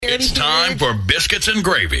It's time for Biscuits and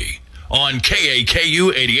Gravy on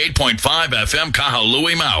KAKU 88.5 FM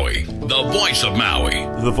Kahului, Maui. The voice of Maui.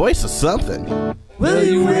 The voice of something. Will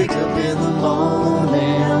you wake up in the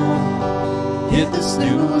morning, hit the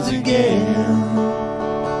snooze again?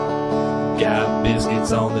 Got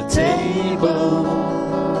biscuits on the table,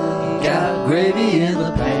 got gravy in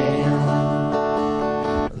the pan.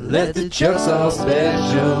 Let the chuck sauce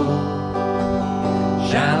special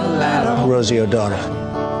shine a light on Rosie O'Donnell.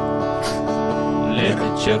 Let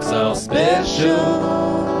the chuck sauce special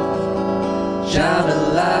shine a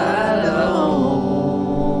light on.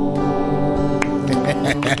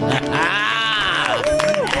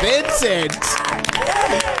 Vincent!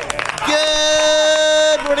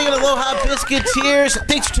 Good morning and aloha, Biscuiteers.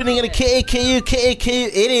 Thanks for tuning in to KAKU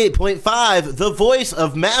 88.5, the voice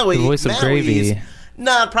of Maui. The voice of Gravy.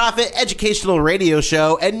 Nonprofit educational radio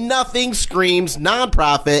show, and nothing screams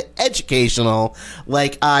nonprofit educational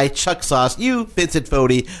like I, Chuck Sauce, you, Vincent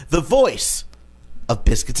Fodi, the voice of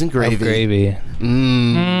Biscuits and Gravy.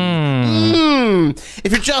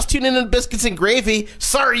 If you're just tuning in to Biscuits and Gravy,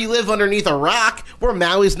 sorry you live underneath a rock. We're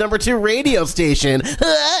Maui's #2 radio station.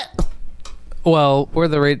 Well, we're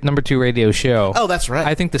the number 2 radio show. Oh, that's right.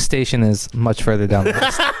 I think the station is much further down the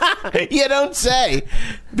list. You don't say.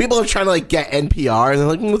 People are trying to get NPR, and they're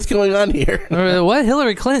like, what's going on here? What?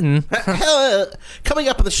 Hillary Clinton? Coming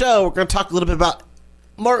up on the show, we're going to talk a little bit about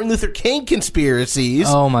Martin Luther King conspiracies.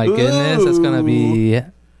 Oh my goodness, that's gonna be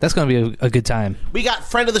a good time. We got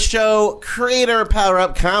friend of the show, creator of Power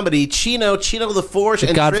Up Comedy, Chino the Forge,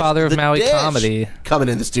 the godfather of Maui comedy, coming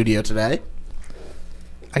in the studio today.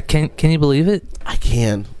 Can you believe it? I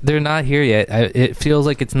can. They're not here yet. It feels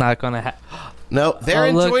like it's not gonna happen. No, they're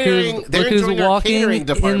enjoying. They're who's enjoying our walking catering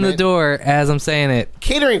department. in the door as I'm saying it.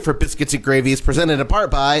 Catering for Biscuits and Gravy is presented in part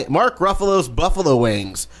by Mark Ruffalo's Buffalo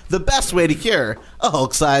Wings, the best way to cure a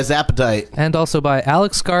Hulk-sized appetite. And also by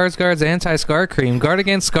Alex Skarsgård's Anti-Scar Cream. Guard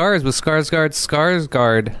against scars with Skarsgård's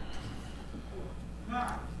Skarsgård.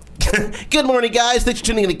 Good morning, guys. Thanks for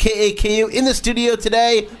tuning in to KAKU. In the studio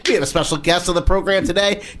today, we have a special guest on the program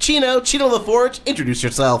today. Chino the Forge. Introduce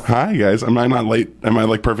yourself. Hi, guys. Am I not late? Am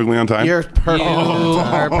I perfectly on time? You're perfect. You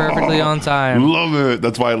are perfectly on time. Love it.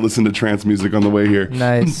 That's why I listen to trance music on the way here.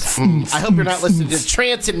 Nice. I hope you're not listening to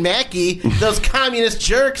Trance and Mackie, those communist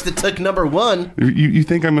jerks that took #1. You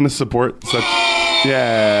think I'm going to support such...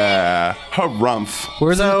 Yeah. Harumph.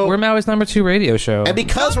 We're Maui's #2 radio show. And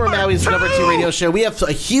because we're Maui's #2 radio show, we have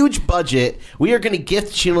a huge budget. We are going to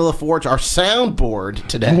gift Chino the Forge our soundboard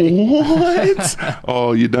today. What?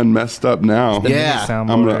 Oh, you done messed up now. Yeah.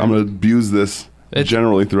 I'm gonna abuse this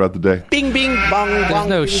generally throughout the day. Bing, bing, bong, There's bong.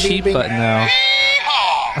 no bing, sheep bing, button though.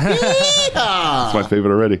 It's my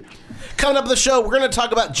favorite already. Coming up on the show, we're going to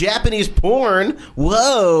talk about Japanese porn.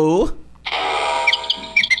 Whoa.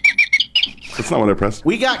 That's not what I pressed.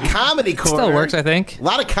 We got Comedy Corner. Still works, I think. A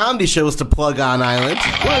lot of comedy shows to plug on Island.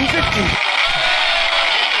 150.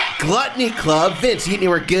 Gluttony Club. Vince, you eat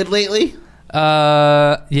anywhere good lately?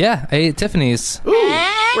 Yeah, I ate Tiffany's. Ooh,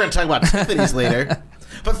 we're going to talk about Tiffany's later.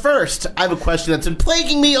 But first, I have a question that's been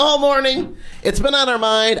plaguing me all morning. It's been on our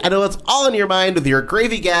mind. I know it's all in your mind, whether you're a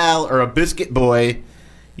gravy gal or a biscuit boy.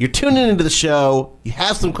 You're tuning into the show. You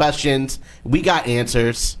have some questions. We got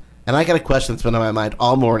answers. And I got a question that's been on my mind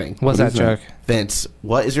all morning. What's that, Chuck? Vince,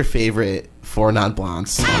 what is your favorite four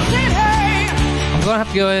non-blondes? I'm going to have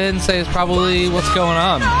to go ahead and say it's probably What's Going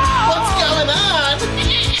On. What's going on?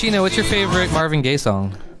 Chino, what's your favorite Marvin Gaye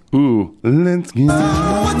song? Ooh, let's get...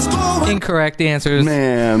 Incorrect answers.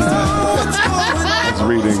 Man. I was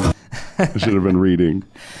reading. I should have been reading.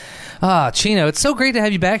 Chino, it's so great to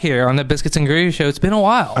have you back here on the Biscuits and Gravy Show. It's been a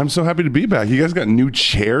while. I'm so happy to be back. You guys got new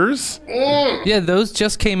chairs? Yeah, those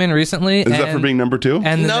just came in recently. Is that for being #2?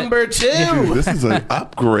 And #2. Dude, this is an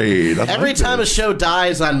upgrade. Every time a show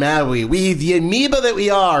dies on Maui, we, the amoeba that we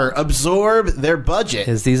are, absorb their budget.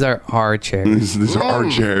 Because these are our chairs. These are our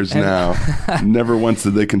chairs now. Never once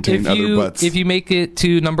did they contain other butts. If you make it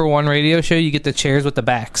to #1 radio show, you get the chairs with the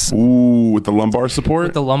backs. Ooh, with the lumbar support?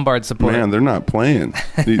 With the lumbar support. Man, they're not playing.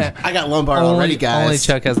 I got lumbar already, guys. Only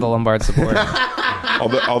Chuck has the lumbar support.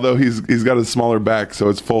 although he's got a smaller back, so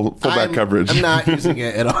it's full back coverage. I'm not using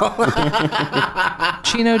it at all.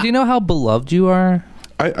 Chino, do you know how beloved you are?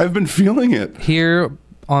 I've been feeling it. Here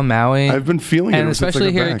on Maui. I've been feeling it. And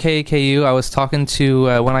especially here at KAKU, I was talking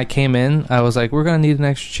to, when I came in, I was like, we're going to need an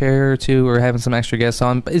extra chair or two. We're having some extra guests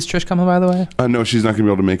on. Is Trish coming, by the way? No, she's not going to be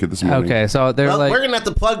able to make it this morning. Okay, so they're like... we're going to have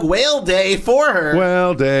to plug Whale Day for her.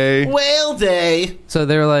 Whale Day. So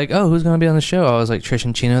they were like, oh, who's going to be on the show? I was like, Trish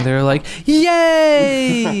and Chino. They were like,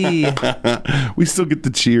 yay! We still get the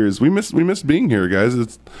cheers. We miss being here, guys.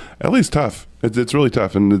 It's at least tough. It's really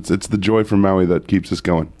tough, and it's the joy from Maui that keeps us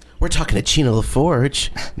going. We're talking to Chino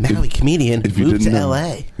LaForge, Maui comedian, moved to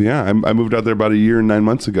L.A. Yeah, I moved out there about a year and 9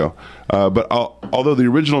 months ago. But although the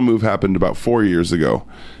original move happened about 4 years ago,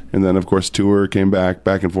 and then, of course, tour, came back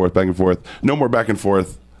and forth. No more back and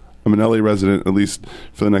forth. I'm an LA resident, at least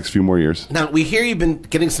for the next few more years. Now, we hear you've been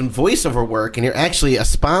getting some voiceover work, and you're actually a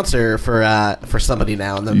sponsor for somebody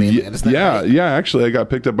now in the mainland. Is that right? Yeah, actually, I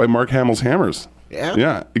got picked up by Mark Hamill's Hammers. Yeah?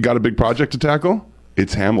 Yeah, you got a big project to tackle?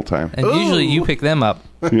 It's Hamill time. And usually you pick them up.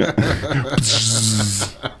 Yeah.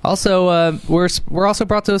 Also, we're also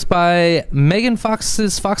brought to us by Megan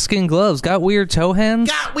Fox's Foxskin Gloves. Got weird toe hands?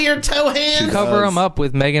 Got weird toe hands? Cover them up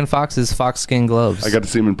with Megan Fox's Foxskin Gloves. I got to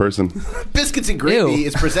see him in person. Biscuits and Gravy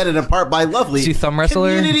is presented in part by lovely, Is he thumb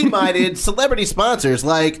wrestler? community-minded celebrity sponsors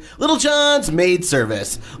like Little John's Maid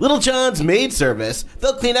Service. Little John's Maid Service.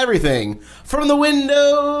 They'll clean everything from the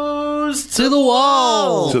windows to the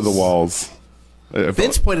walls. To the walls.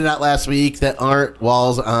 Vince pointed out last week that aren't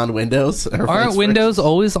walls on windows. Aren't windows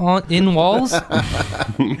always in walls?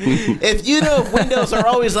 If you know if windows are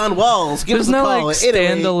always on walls, give There's us a no call like at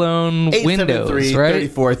standalone windows,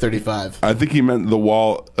 right? 3435. I think he meant the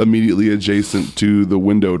wall immediately adjacent to the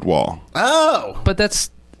windowed wall. Oh, But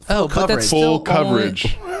that's but coverage. that's Full still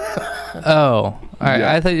coverage. All right.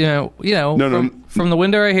 Yeah. I thought No. from the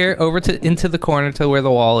window right here over to into the corner to where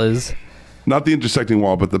the wall is. Not the intersecting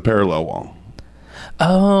wall, but the parallel wall.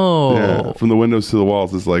 Oh, Yeah, from the windows to the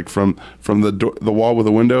walls is like from the wall with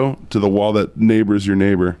a window to the wall that neighbors your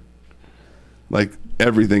neighbor. Like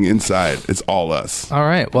everything inside, it's all us. All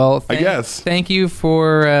right. Well, I guess. Thank you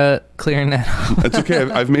for clearing that up. It's okay.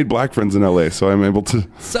 I've made black friends in LA, so I'm able to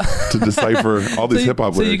decipher all these hip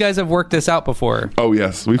hop So lyrics. you guys have worked this out before. Oh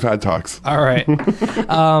yes, we've had talks. All right.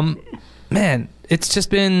 Man, it's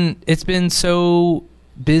been so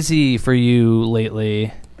busy for you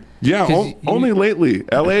lately. Yeah, 'Cause only lately.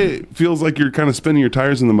 LA feels like you're kind of spinning your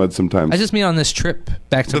tires in the mud sometimes. I just mean on this trip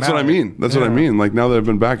back to That's what I Maui. mean. That's what I mean. Like now that I've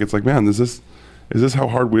been back, it's like, man, is this how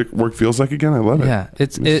hard work feels like again? I love it. Yeah,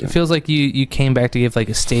 it feels like you came back to give like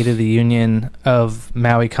a State of the Union of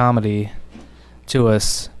Maui comedy to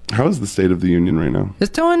us. How is the state of the union right now?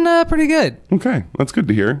 It's doing pretty good. Okay, that's good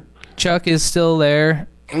to hear. Chuck is still there.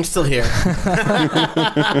 I'm still here.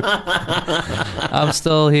 I'm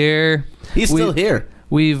still here. He's still here.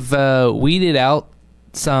 We've weeded out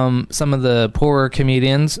some of the poorer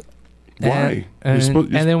comedians. Why? And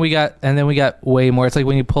then we got way more. It's like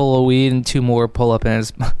when you pull a weed and two more pull up, and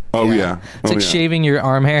it's Yeah. it's like shaving your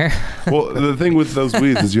arm hair. Well, the thing with those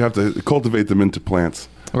weeds is you have to cultivate them into plants.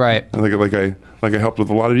 Right. Like I helped with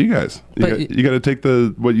a lot of you guys. You got to take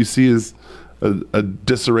what you see as a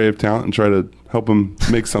disarray of talent and try to help them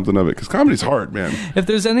make something of it. Because comedy's hard, man. If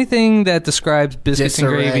there's anything that describes Biscuits and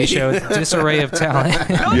Disarray. Gravy show, it's disarray of talent.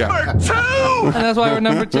 Yeah. And that's why we're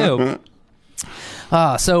number 2.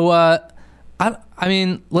 I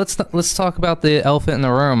mean, let's talk about the elephant in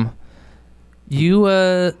the room.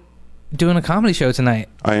 You doing a comedy show tonight?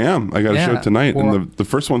 I am. I got a show tonight, and the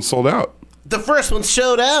first one sold out. The first one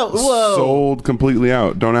showed out. Whoa. Sold completely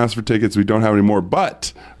out. Don't ask for tickets. We don't have any more.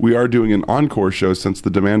 But we are doing an encore show since the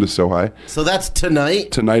demand is so high. So that's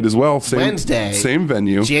tonight. Tonight as well. Wednesday. Same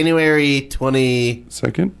venue. January 23rd?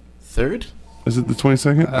 Second? Is it the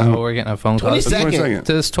 22nd? Oh, we're getting a phone call. 22nd.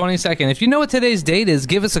 To this 22nd. If you know what today's date is,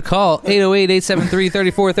 give us a call.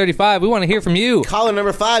 808-873-3435. We want to hear from you. Caller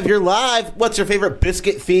number 5, you're live. What's your favorite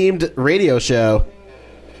biscuit-themed radio show?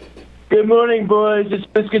 Good morning, boys. It's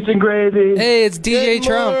Biscuits and Gravy. Hey, it's DJ Good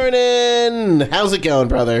Trump. morning. How's it going,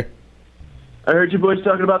 brother? I heard you boys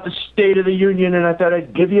talking about the State of the Union, and I thought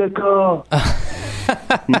I'd give you a call. How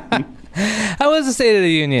is the State of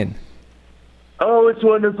the Union? Oh, it's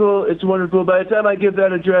wonderful. It's wonderful. By the time I give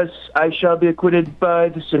that address, I shall be acquitted by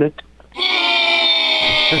the Senate.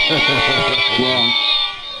 Wrong.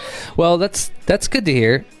 Well, that's good to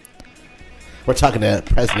hear. We're talking to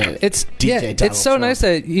President It's DJ Donald it's so Trump. nice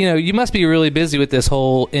that you must be really busy with this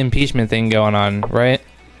whole impeachment thing going on, right?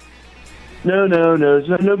 No. It's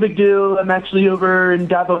no big deal. I'm actually over in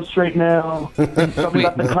Davos right now. Talking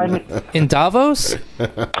about the climate. In Davos?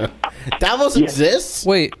 Davos exists?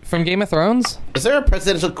 Wait, from Game of Thrones? Is there a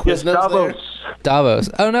presidential Yes, Quiznos there? Davos. Davos.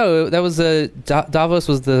 Oh no, that was Davos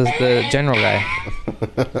was the general guy.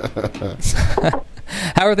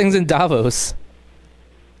 How are things in Davos?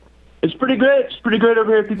 It's pretty great. It's pretty great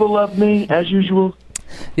over here. People love me, as usual.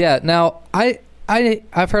 Yeah, now, I've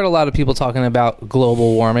heard a lot of people talking about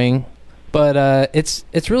global warming, but it's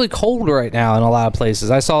really cold right now in a lot of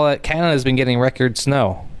places. I saw that Canada's been getting record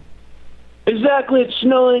snow. Exactly. It's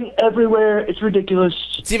snowing everywhere. It's ridiculous.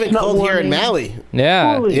 It's even not cold here in warming. Maui.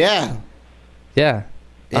 Yeah, Holy- Yeah. yeah.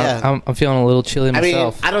 Yeah. I'm feeling a little chilly I mean,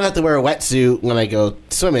 myself. I don't have to wear a wetsuit when I go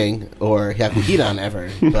swimming or have the heat on ever,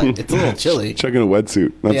 but it's a little chilly. Checking a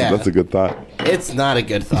wetsuit. That's a good thought. It's not a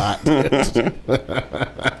good thought, dude.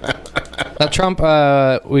 Trump,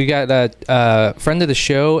 we got a friend of the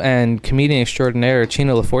show and comedian extraordinaire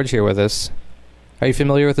Chino LaForge here with us. Are you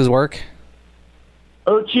familiar with his work?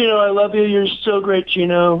 Oh, Chino, I love you. You're so great,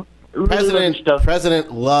 Chino. Really love your stuff.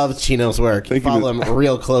 President loves Chino's work. Thank you, Follow him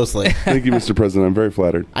real closely. Thank you, Mr. President. I'm very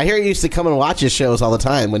flattered. I hear he used to come and watch his shows all the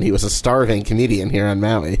time when he was a starving comedian here on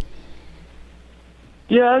Maui.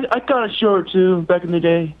 Yeah, I caught a show or two back in the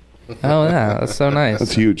day. Oh, yeah. That's so nice.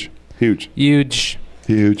 That's huge. Huge. Huge.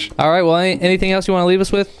 Huge. All right. Well, anything else you want to leave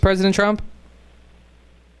us with, President Trump?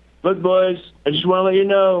 Look, boys, I just want to let you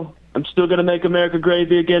know I'm still going to make America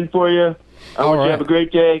gravy again for you. I want you to have a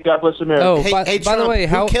great day. God bless America. Oh, Hey, by Trump, the way,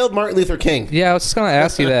 who killed Martin Luther King? Yeah, I was just going to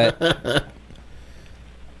ask you that.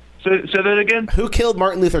 Say that again? Who killed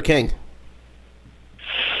Martin Luther King?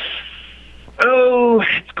 Oh,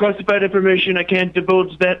 it's classified information. I can't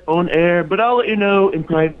divulge that on air, but I'll let you know in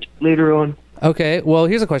private later on. Okay. Well,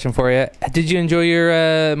 here's a question for you. Did you enjoy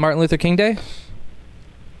your Martin Luther King Day?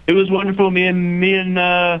 It was wonderful. Me and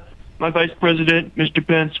my vice president, Mr.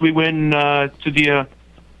 Pence, we went to the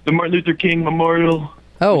Martin Luther King Memorial.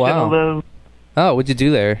 Oh, We said wow. hello. Oh, what'd you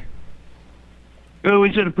do there? Oh,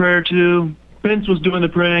 we said a prayer too. Pence was doing the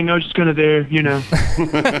praying. I was just kind of there, you know.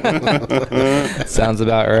 Sounds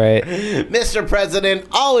about right. Mr. President,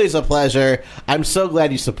 always a pleasure. I'm so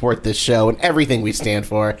glad you support this show and everything we stand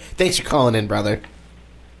for. Thanks for calling in, brother.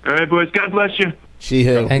 All right, boys. God bless you.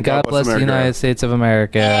 She-who. And God bless the America. United States of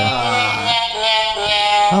America.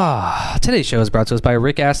 Today's show is brought to us by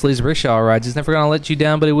Rick Astley's Rickshaw Rides. He's never going to let you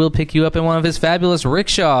down, but he will pick you up in one of his fabulous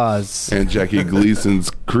rickshaws. And Jackie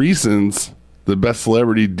Gleason's Creasons, the best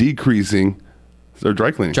celebrity decreasing. Or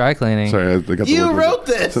dry cleaning. Dry cleaning. Sorry, I got the You word wrote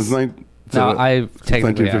this! Since No, I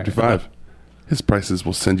technically 1955. His prices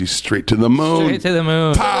will send you straight to the moon. Straight to the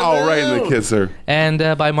moon. Pow! Right in the kisser. And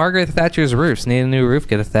by Margaret Thatcher's Roofs. Need a new roof?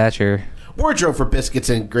 Get a Thatcher. Wardrobe for Biscuits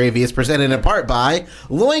and Gravy is presented in part by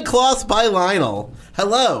Loincloths by Lionel.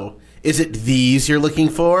 Hello. Is it these you're looking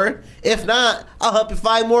for? If not, I'll help you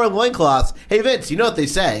find more loincloths. Hey, Vince, you know what they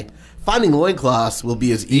say. Finding loincloths will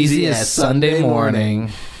be as easy as Sunday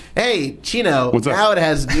morning. Hey, Chino, What's up? now it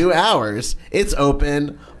has new hours. It's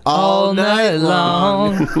open all night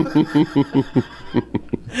long.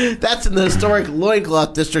 That's in the historic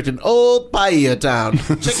Loincloth District in Old Paia Town.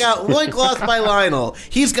 Check out Loincloths by Lionel.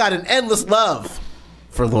 He's got an endless love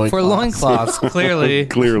for loincloths. For loincloths, clearly.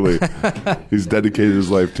 Clearly. He's dedicated his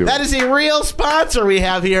life to it. That is a real sponsor we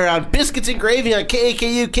have here on Biscuits and Gravy on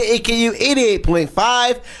KAKU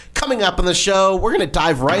 88.5. Coming up on the show, we're going to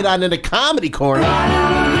dive right on into Comedy Corner. We're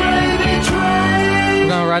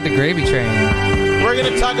going to ride the gravy train. We're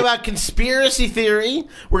going to talk about conspiracy theory.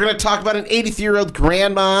 We're going to talk about an 83-year-old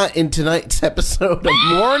grandma in tonight's episode of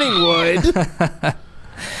Morningwood.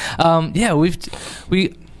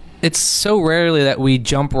 It's so rarely that we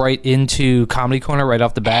jump right into Comedy Corner right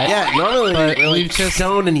off the bat. Yeah, normally But we're we've like just-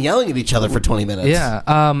 stoned and yelling at each other for 20 minutes. Yeah.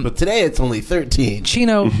 But today it's only 13.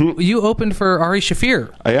 Chino, you opened for Ari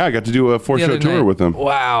Shafir. Yeah, I got to do a the 4-show other tour night. with him.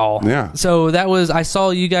 Wow. Yeah. So I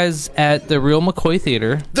saw you guys at the Real McCoy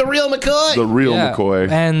Theater. The real McCoy. The real Yeah.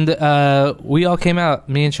 McCoy. And we all came out.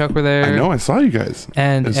 Me and Chuck were there. I know, I saw you guys.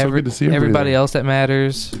 And It's so good to see everybody else that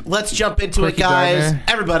matters. Let's jump into Quickie it, guys. Gardner.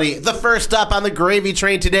 Everybody, the first stop on the gravy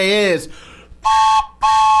train today is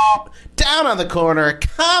Down on the Corner,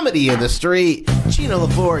 Comedy in the Street. Chino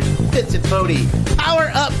LaForge, Vincent Fodi,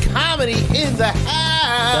 Power Up Comedy in the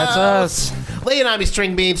house. That's us. Lay it on me,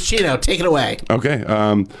 string beans. Chino, take it away. Okay.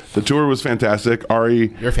 The tour was fantastic.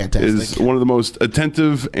 Ari You're fantastic. is one of the most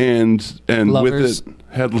attentive and Lovers. with it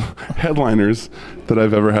headliners that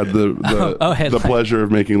I've ever had the headline. pleasure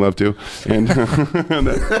of making love to. And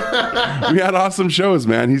we had awesome shows,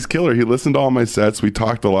 man. He's killer. He listened to all my sets. We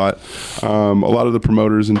talked a lot. A lot of the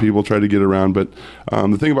promoters and people tried to get around, but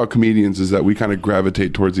the thing about comedians is that we kind of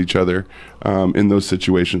gravitate towards each other in those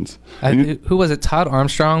situations. Who was it? Todd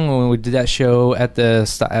Armstrong when we did that show at the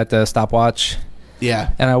Stopwatch.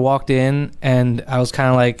 Yeah. And I walked in and I was kind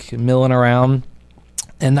of like milling around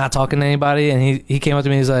and not talking to anybody. And he came up to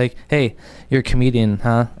me. He's like, "Hey, you're a comedian,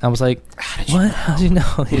 huh?" I was like, what? How'd you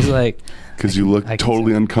know? He's like, Because you look I can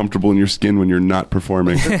totally see. uncomfortable in your skin when you're not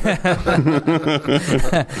performing.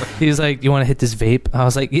 He's like, you want to hit this vape? I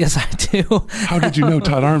was like, yes, I do. How did you know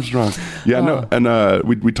Todd Armstrong? Yeah, no, and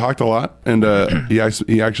we talked a lot, and he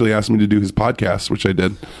actually asked me to do his podcast, which I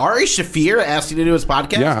did. Ari Shaffir asked you to do his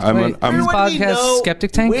podcast? Yeah, Wait, Where his would we podcast, know-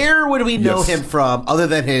 Skeptic Tank? Where would we know Yes. him from other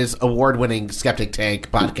than his award-winning Skeptic Tank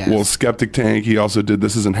podcast? Well, Skeptic Tank. He also did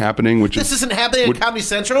This Isn't Happening, which This isn't happening at Comedy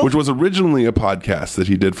Central? which was originally a podcast that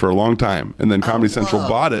he did for a long time, and then Comedy Central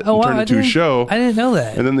bought it Oh, and wow, turned I it to a didn't- show. I didn't know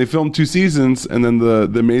that. And then they filmed 2 seasons, and then the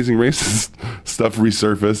Amazing Racist stuff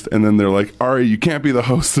resurfaced, and then they're like, Ari, you can't be the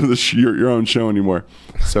host of your own show anymore.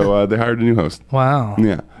 So they hired a new host. Wow.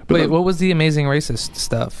 Yeah. But Wait, what was the Amazing Racist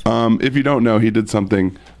stuff? if you don't know, he did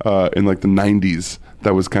something in like the 90s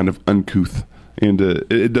that was kind of uncouth, and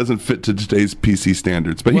it doesn't fit to today's PC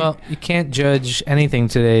standards. But Well, you can't judge anything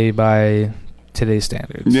today by today's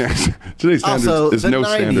standards. yeah, today's standards also, is the no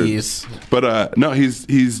 90s. standard. But no,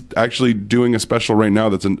 he's actually doing a special right now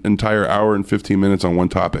that's an entire hour and 15 minutes on one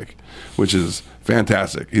topic, which is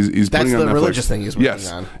fantastic. He's That's putting it on the Netflix. religious thing he's working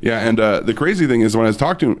yes. on. Yeah, and the crazy thing is when I was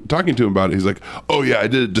talking to him about it, he's like, "Oh yeah, I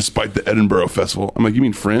did it despite the Edinburgh Festival." I'm like, "You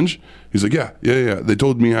mean Fringe?" He's like, "Yeah. They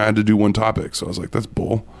told me I had to do one topic." So I was like, "That's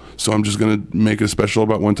bull." So I'm just gonna make a special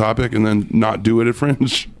about one topic and then not do it at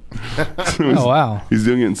Fringe. Oh, wow. He's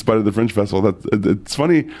doing it in spite of the Fringe Festival. It's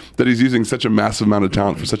funny that he's using such a massive amount of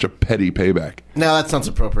talent for such a petty payback. No, that sounds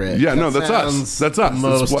appropriate. Yeah, no, That that's us. sounds That's us.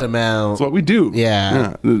 Most amount. That's what we do.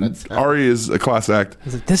 Yeah. Ari is a class act.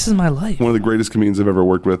 He's like, this is my life. One of the greatest comedians I've ever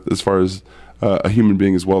worked with, as far as a human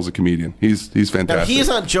being as well as a comedian. He's Now, fantastic. he's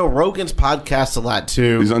on Joe Rogan's podcast a lot,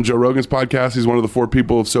 too. He's on Joe Rogan's podcast. He's one of the 4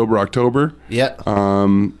 people of Sober October. Yeah.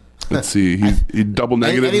 Let's see. He double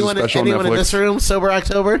negative is a anyone special on anyone in Netflix. this room Sober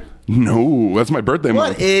October? No, that's my birthday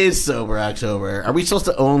month. What is Sober October? Are we supposed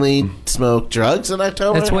to only smoke drugs in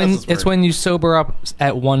October? It's How when does this it's work? when you sober up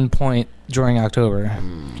at one point during October.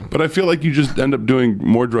 But I feel like you just end up doing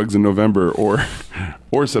more drugs in November or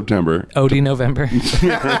September. OD November.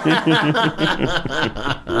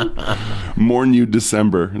 Mourn you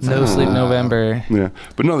December. It's No like, sleep November. yeah,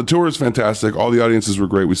 but no, the tour is fantastic. All the audiences were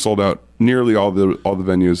great. We sold out nearly all the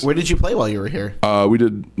venues. Where did you play while you were here? We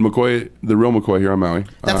did McCoy, the real McCoy here on Maui.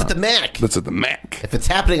 That's at the Mac. That's at the Mac, If it's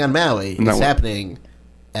happening on Maui, And that it's one- happening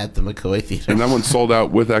at the McCoy Theater. and that one sold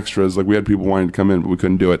out with extras. Like we had people wanting to come in, but we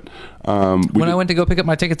couldn't do it. When I went to go pick up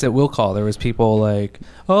my tickets at Will Call, there was people like,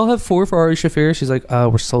 "Oh, I'll have 4 for Ari Shaffir." She's like,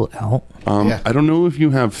 "We're sold out." Yeah. I don't know if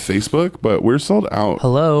you have Facebook, but we're sold out.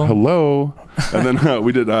 Hello. And then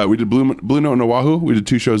we did Blue Note in Oahu. We did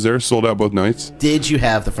 2 shows there, sold out both nights. Did you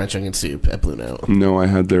have the French onion soup at Blue Note? No, I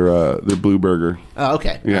had their Blue Burger. Oh,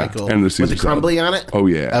 okay. Yeah, All right, cool. and the Was Caesar it crumbly on it? Oh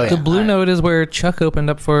yeah. Oh, yeah. The Blue All right. Note is where Chuck opened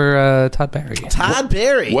up for Todd Barry. Todd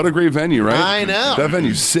Barry. What a great venue, right? I know. That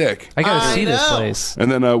venue's sick. I gotta I see this know. place.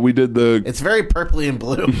 And then we did It's very purpley and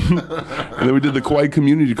blue. and then we did the Kauai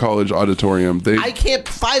Community College Auditorium. I can't.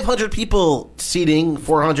 500 people seating,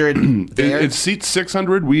 400 there. It seats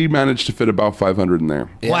 600. We managed to fit about 500 in there.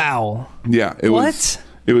 Wow. Yeah, it was.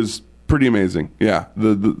 It was pretty amazing. Yeah,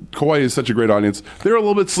 the Kauai is such a great audience. They're a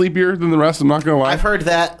little bit sleepier than the rest. I'm not gonna lie. I've heard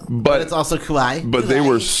that, but But- it's also Kauai. But they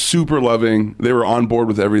were super loving. They were on board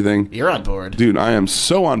with everything. You're on board. Dude, I am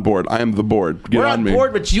so on board. I am the board. Get We're on on me.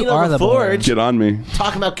 board with Gino are the board. Forge Get on me.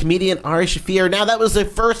 talking about comedian Ari Shaffir. Now, that was the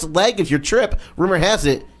first leg of your trip. Rumor has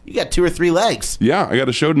it you got 2 or 3 legs. Yeah, I got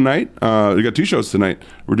a show tonight. We got 2 shows tonight.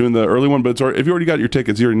 We're doing the early one, but it's already, if you already got your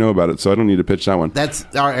tickets, you already know about it, so I don't need to pitch that one. That's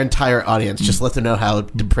our entire audience. Just let them know how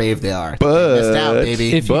depraved they are. But- They missed out,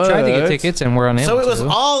 baby. If you tried to get But- tickets and were unable So it was to.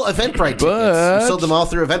 all Eventbrite tickets. But- You sold them all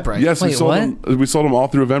through Eventbrite. Yes, we Wait, sold what? them. We sold them all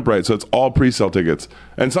through Eventbrite, so it's all pre-sale tickets,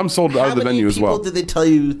 and some sold out How of the many venue as people well. did they tell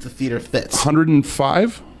you the theater fits?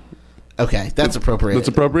 105. Okay, that's appropriate. That's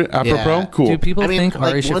appropriate. Apropos. Yeah. Cool. Do people I mean, think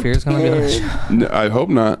like, Ari Shaffir is going to be on the show? No, I hope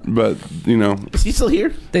not, but you know, Is he still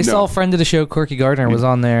here? They saw a friend of the show, Corky Gardner, was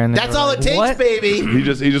on there. And they That's were all like, it takes, "What?" baby. he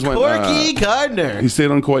just went. Corky Gardner. He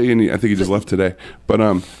stayed on Kauai, and I think he just left today.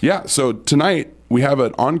 But yeah. So tonight we have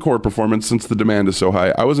an encore performance since the demand is so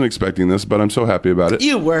high. I wasn't expecting this, but I'm so happy about it.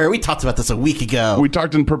 You were. We talked about this a week ago. We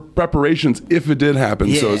talked in preparations if it did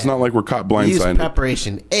happen, so Yeah. it's not like we're caught We used blindsided.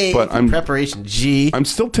 preparation A, But for preparation G. I'm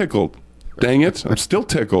still tickled. Dang it, I'm still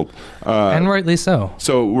tickled. And rightly so.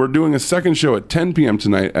 So we're doing a second show at 10 p.m.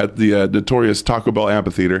 tonight at the notorious Taco Bell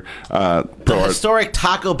Amphitheater. the Pro Arts, historic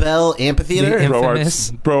Taco Bell Amphitheater. The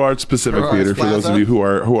Infamous. Pro Arts Pacific Pro Arts Theater for those Plaza. of you who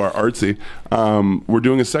are artsy. We're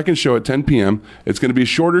doing a second show at 10 p.m. It's going to be a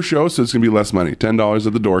shorter show, so it's going to be less money. $10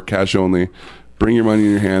 at the door, cash only. Bring your money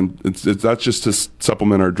in your hand. That's just to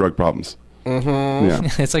supplement our drug problems. Yeah.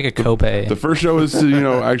 It's like a copay. The first show is to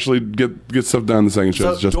actually get stuff done. The second show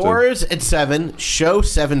So is just doors at 7, show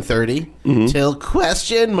 7:30 till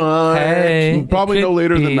question mark. Hey, probably it no could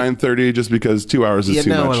later than be- 9:30, just because 2 hours is Yeah, too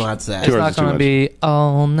no much. one wants that. Two It's hours not is too going to much. be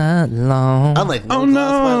all night long. Unlike Oh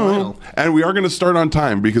no! And we are going to start on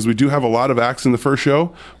time because we do have a lot of acts in the first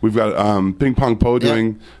show. We've got Ping Pong Po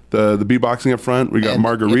doing the beatboxing up front. We got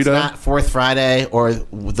Margarita. It's not Fourth Friday or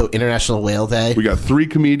the International Whale Day. We got 3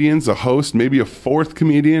 comedians, a host, maybe a 4th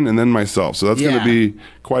comedian, and then myself. So that's going to be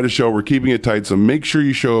quite a show. We're keeping it tight, so make sure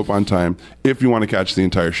you show up on time if you want to catch the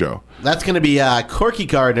entire show. That's going to be Corky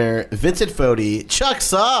Gardner, Vincent Fodi, Chuck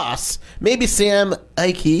Sauce, maybe Sam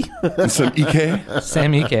Ike, Some EK?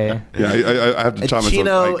 Sam Ike. Yeah, I have to chop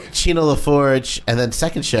Chino myself. Chino LaForge, and then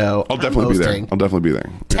second show. I'll definitely be there. hosting. I'll definitely be there.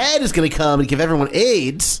 Ted is going to come and give everyone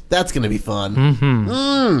AIDS. That's going to be fun.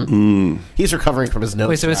 He's recovering from his nose.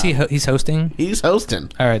 Wait, so is he? He's hosting? He's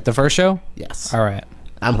hosting. All right, the first show. Yes. All right.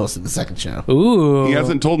 I'm hosting the second show. Ooh. He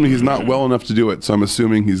hasn't told me he's not well enough to do it, so I'm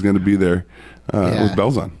assuming he's going to be there with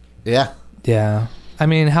bells on. Yeah. Yeah. I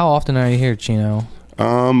mean, how often are you here, Chino?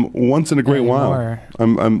 Once in a great while. Anymore.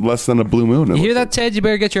 I'm less than a blue moon. You hear that, Ted? You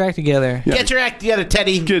better get your act together. Yeah. Get your act together,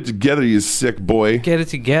 Teddy. Get it together, you sick boy. Get it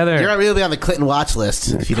together. You're really on the Clinton watch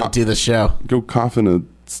list if you don't do this show. Go cough in a.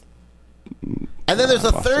 And then there's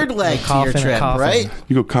a third leg to your Cough in a trip, coffin. right?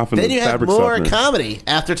 You go cough in Then a you have fabric more softener. comedy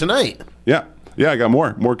after tonight. Yeah, I got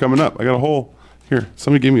more coming up. I got a whole. Here,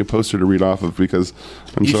 somebody gave me a poster to read off of because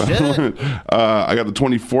I'm You so. should. I got the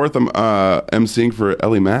 24th. I'm emceeing for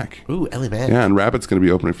Ellie Mack. Ooh, Ellie Mack. Yeah, and Rabbit's going to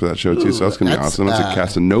be opening for that show too, so that's going to be awesome. That's at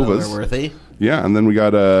Casanovas. Worthy. Yeah, and then we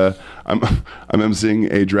got I'm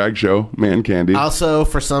emceeing a drag show, Man Candy. Also,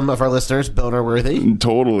 for some of our listeners, boner worthy.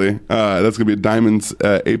 Totally. That's going to be at Diamonds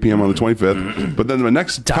 8 p.m. on the 25th. But then my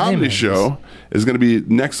next comedy Diamonds. show is going to be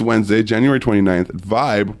next Wednesday, January 29th at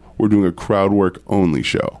Vibe. We're doing a crowd work only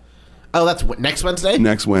show. Oh, that's what, next Wednesday?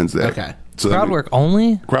 Next Wednesday. Okay. So Crowd work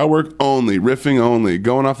only? Crowd work only. Riffing only.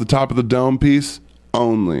 Going off the top of the dome piece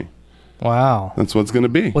only. Wow. That's what it's going to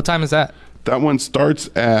be. What time is that? That one starts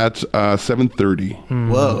at 7:30.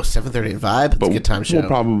 Whoa, 7:30 at Vibe. It's a good time show. We'll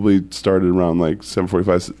probably start at around like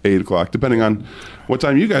 7:45, 8 o'clock, depending on what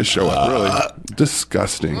time you guys show up. Really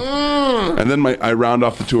disgusting. And then I round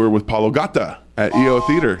off the tour with Paulo Gatta at EO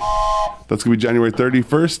Theater. That's gonna be January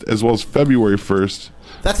 31st as well as February 1st.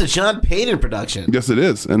 That's a John Payton production. Yes, it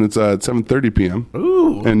is, and it's at 7:30 p.m.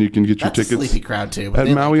 Ooh. And you can get your That's a tickets sleepy crowd, too. at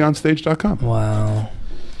MauiOnStage.com. Wow.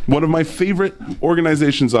 One of my favorite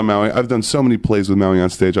organizations on Maui. I've done so many plays with Maui on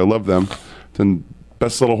Stage. I love them. Done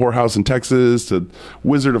Best Little Whorehouse in Texas to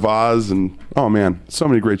Wizard of Oz, and oh man, so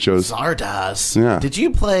many great shows. Zardoz. Yeah. Did you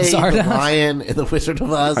play the Zardoz? lion in The Wizard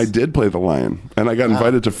of Oz? I did play the lion, and I got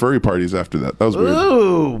invited to furry parties after that. That was weird.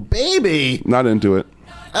 Ooh, baby. Not into it.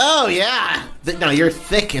 Oh, yeah. No, you're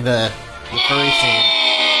thick in the furry scene.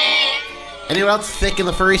 Anyone else thick in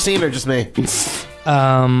the furry scene, or just me?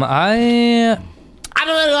 I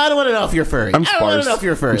don't want to know if you're furry. I'm I don't want sparse. to know if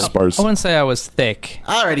you're furry. I'm sparse. I wouldn't say I was thick.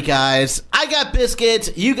 Alrighty, guys. I got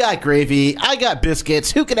biscuits. You got gravy. I got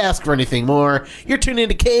biscuits. Who could ask for anything more? You're tuned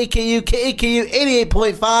into KAKU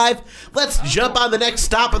 88.5. Let's jump on the next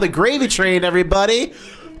stop of the gravy train, everybody.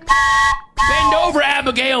 Bend over,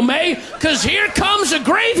 Abigail May, because here comes a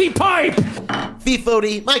gravy pipe.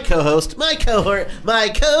 V40, my co-host, my cohort, my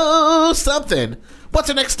co-something. What's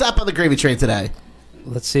our next stop on the gravy train today?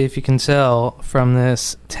 Let's see if you can tell from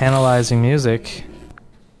this tantalizing music.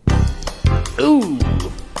 Ooh,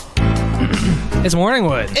 It's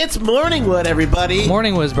Morningwood. it's Morningwood, everybody.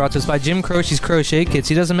 Morningwood is brought to us by Jim Croce's Crochet Kits.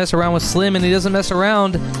 He doesn't mess around with slim, and he doesn't mess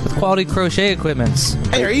around with quality crochet equipments.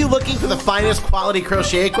 Hey, are you looking for the finest quality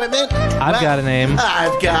crochet equipment? I've got a name.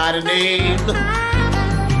 I've got a name.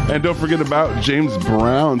 And don't forget about James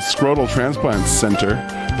Brown's Scrotal Transplant Center.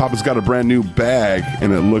 Papa's got a brand new bag,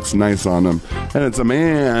 and it looks nice on him. And it's a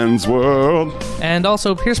man's world. And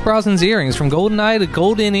also Pierce Brosnan's earrings. From golden eye to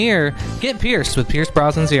golden ear, get pierced with Pierce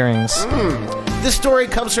Brosnan's earrings. This story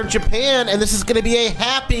comes from Japan, and this is going to be a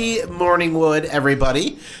happy Morningwood,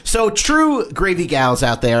 everybody. So, true gravy gals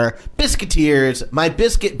out there, biscuiteers, my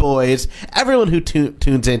biscuit boys, everyone who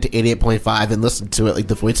tunes into 88.5 and listens to it like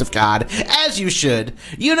the voice of God, as you should,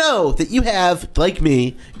 you know that you have, like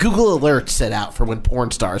me, Google Alerts set out for when porn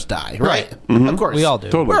stars die, right? Of course. We all do.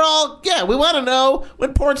 Totally. We're all, yeah, we want to know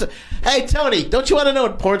when porn stars... Hey, Tony, don't you want to know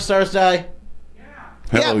when porn stars die?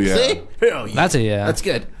 Hell yeah. See? Hell yeah. That's a yeah. That's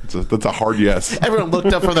good. That's a hard yes. Everyone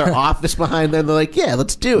looked up from their office behind them. They're like, yeah,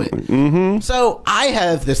 let's do it. So I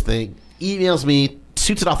have this thing. Emails me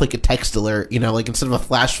shoots it off like a text alert. Like instead of a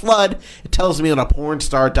flash flood, it tells me when a porn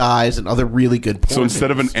star dies and other really good porn. So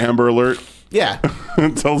instead of an Amber Alert, yeah,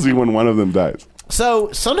 it tells you when one of them dies.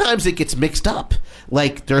 So sometimes it gets mixed up.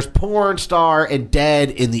 Like there's porn star and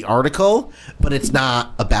dead in the article, but it's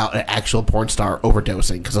not about an actual porn star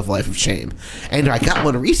overdosing because of Life of Shame. And I got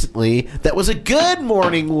one recently that was a good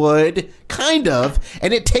morning wood, kind of,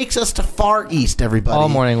 and it takes us to Far East, everybody. All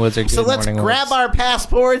morning woods are good. So let's morning grab woods. our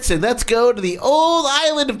passports and let's go to the old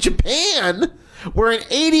island of Japan, where an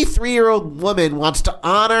 83-year-old woman wants to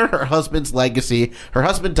honor her husband's legacy. Her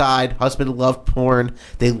husband died. Husband loved porn.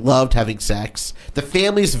 They loved having sex. The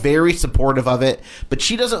family's very supportive of it, but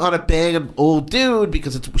she doesn't want to bang an old dude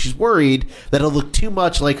because she's worried that it'll look too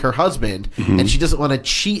much like her husband, and she doesn't want to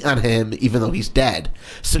cheat on him even though he's dead.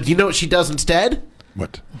 So do you know what she does instead?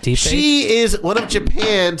 What? She is one of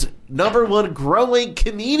Japan's #1 growing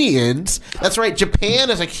comedians. That's right. Japan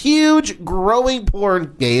is a huge growing porn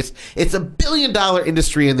base. It's $1 billion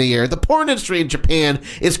industry in the year. The porn industry in Japan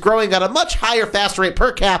is growing at a much higher, faster rate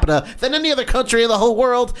per capita than any other country in the whole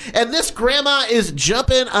world. And this grandma is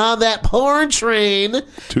jumping on that porn train.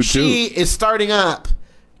 She is starting up,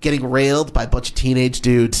 getting railed by a bunch of teenage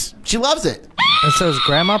dudes. She loves it. And so is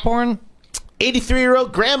grandma porn?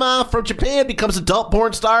 83-year-old grandma from Japan becomes adult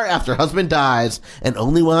porn star after husband dies and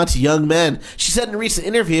only wants young men. She said in a recent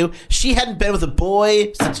interview she hadn't been with a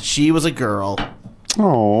boy since she was a girl.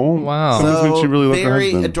 Oh, wow. So she really loved her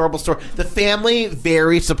very husband. adorable story. The family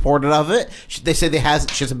very supportive of it. They say she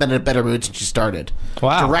hasn't been in a better mood since she started.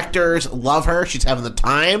 Wow. Directors love her. She's having the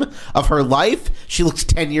time of her life. She looks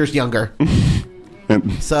 10 years younger.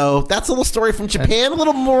 So that's a little story from Japan. A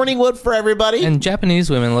little morning wood for everybody. And Japanese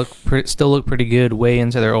women still look pretty good way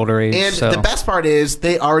into their older age. And so. the best part is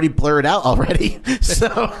they already blurred out already.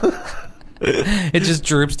 So it just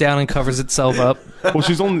droops down and covers itself up. Well,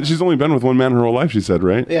 she's only been with one man her whole life, she said,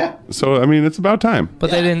 right? Yeah. So I mean, it's about time.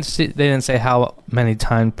 But they didn't say how many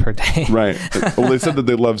times per day. Right. Well, they said that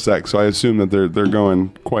they love sex, so I assume that they're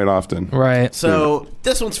going quite often. Right. So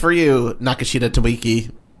this one's for you, Nakashita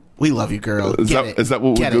Tamiki. We love you, girl. Is that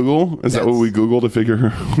what we Google? Is that what we Google to figure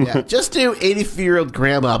her? Yeah, just do 83-year-old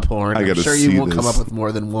grandma porn. I'm sure you won't come up with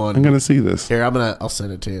more than one. I'm gonna see this. Here, I'll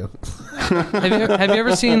send it to you. Have you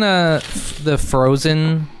ever seen the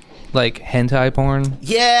Frozen hentai porn?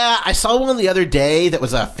 Yeah, I saw one the other day that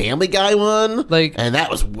was a Family Guy one, and that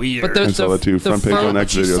was weird. But I saw that too. Front page on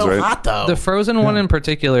X videos, so right? hot though. The Frozen one in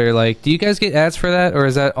particular, do you guys get ads for that, or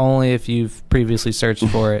is that only if you've previously searched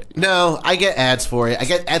for it? No, I get ads for it. I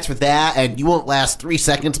get ads for that, and you won't last 3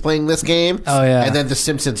 seconds playing this game. Oh yeah, and then the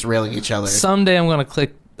Simpsons railing each other. Someday I'm gonna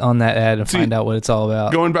click on that ad and find out what it's all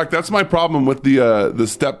about. Going back, that's my problem with the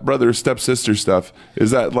stepbrother, stepsister stuff. Is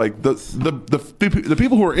that the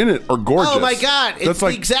people who are in it are gorgeous. Oh my god, it's the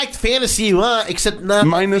exact fantasy you want, except not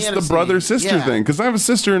minus the brother sister thing. Because I have a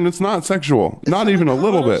sister and it's not sexual, not even a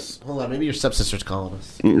little bit. Hold on, maybe your stepsister's calling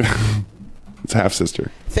us. It's half sister.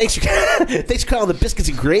 Thanks for calling the Biscuits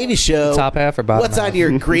and Gravy Show. Top half or bottom What's half? on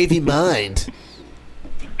your gravy mind?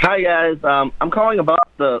 Hi guys, I'm calling about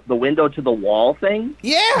the window to the wall thing.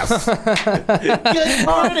 Yes. Good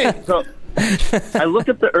morning. So I looked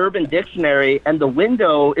at the Urban Dictionary, and the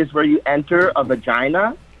window is where you enter a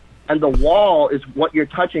vagina, and the wall is what you're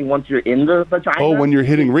touching once you're in the vagina. Oh, when you're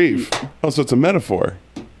hitting reef. Oh, so it's a metaphor.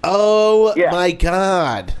 Oh my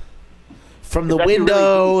god! From the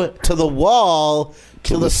window to the wall.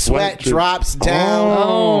 Till the sweat drops down.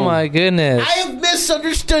 Oh my goodness! I have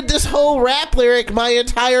misunderstood this whole rap lyric my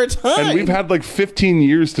entire time. And we've had 15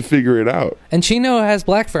 years to figure it out. And Chino has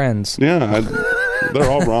black friends. Yeah, they're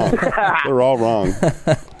all wrong. They're all wrong.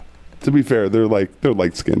 To be fair, they're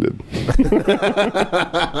light skinned.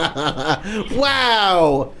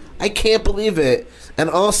 Wow! I can't believe it. And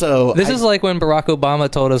also, this is like when Barack Obama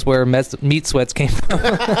told us where meat sweats came from.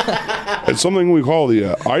 It's something we call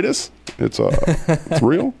the itis. It's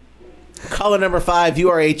real. Caller number 5, you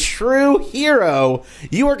are a true hero.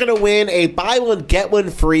 You are going to win a buy one, get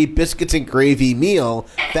one free biscuits and gravy meal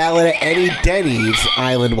valid at any Denny's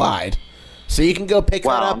island-wide. So you can go pick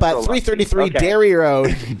that up at 333 Dairy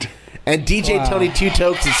Road. And DJ Tony Two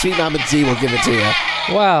Tokes and Sweet Mama Z will give it to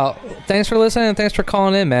you. Wow. Thanks for listening and thanks for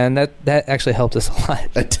calling in, man. That actually helped us a lot.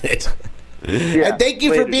 It did. Yeah, and thank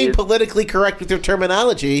you for being politically correct with your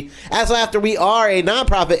terminology. As after we are a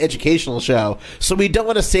nonprofit educational show, so we don't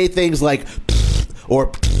want to say things like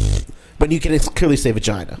or but you can clearly say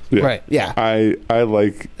vagina. Yeah. Right. Yeah. I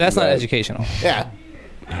like That's not educational. Yeah.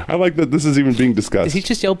 I like that this is even being discussed. Did he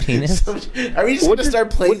just yell penis? Are we just going to start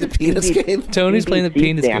playing the penis game? Tony's playing the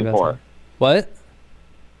penis game. For? What?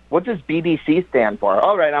 What does BBC stand for?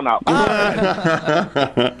 All right, I'm out.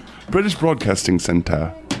 British Broadcasting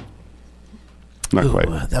Centre. Not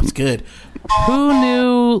quite. That was good. Who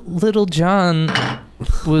knew Little John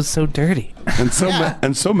was so dirty? And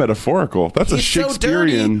so metaphorical. That's a He's so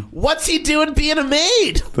Shakespearean. dirty. What's he doing being a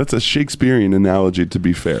maid? That's a Shakespearean analogy. To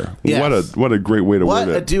be fair, Yes. what a great way to What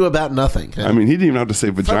word a it. do about nothing. I mean, he didn't even have to say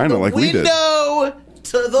From vagina the like we did. window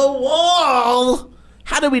to the wall.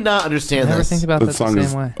 How do we not understand Never this? think about That that the song same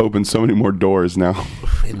has way. opened so many more doors now,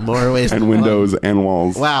 In more ways and than one. windows and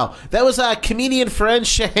walls. Wow, that was comedian friend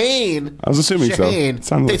Shahane. I was assuming so. Shahane.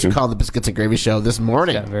 Sounded Thanks like for him. calling the Biscuits and Gravy Show this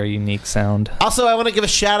morning. Got a very unique sound. Also, I want to give a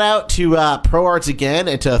shout out to Pro Arts again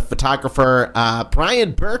and to photographer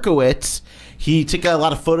Brian Berkowitz. He took a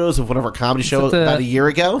lot of photos of one of our comedy shows about a year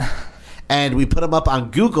ago, and we put them up on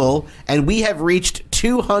Google, and we have reached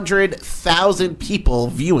 200,000 people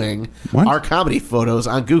viewing our comedy photos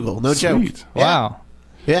on Google. No joke. Yeah. Wow.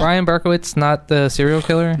 Yeah. Brian Berkowitz, not the serial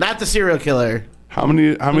killer? Not the serial killer. How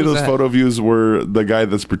many of those that? photo views were the guy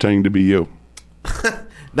that's pretending to be you?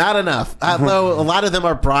 Not enough. Though a lot of them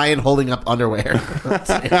are Brian holding up underwear.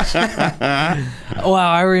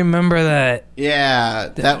 Wow, I remember that. Yeah,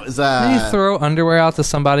 that was. Did you throw underwear out to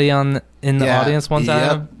somebody in the Yeah. audience one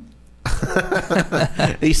time?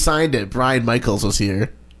 He signed it. Brian Michaels was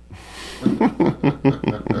here.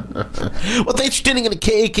 Well, thanks for tuning in to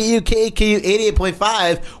KAKU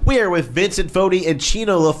 88.5. We are with Vincent Fodi and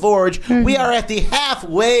Chino LaForge. We are at the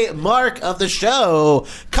halfway mark of the show.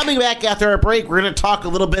 Coming back after our break, we're going to talk a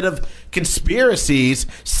little bit of conspiracies.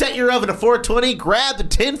 Set your oven to 420, grab the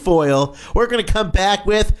tinfoil. We're going to come back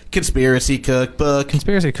with Conspiracy Cookbook.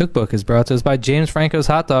 Conspiracy Cookbook is brought to us by James Franco's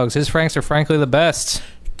Hot Dogs. His Franks are frankly the best.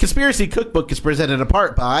 Conspiracy Cookbook is presented in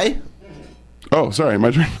part by... Oh, sorry,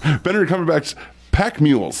 my turn. Benedict Cumberbatch's Pack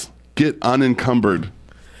Mules Get Unencumbered.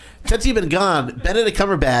 Since you've been gone, Benedict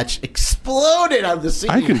Cumberbatch exploded on the scene.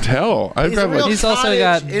 I can tell. I've He's a got real- like, He's also cottage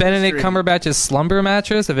got industry. Benedict Cumberbatch's Slumber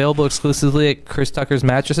Mattress, available exclusively at Chris Tucker's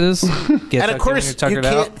Mattresses. Get And of tucked in when course, you're you tuckered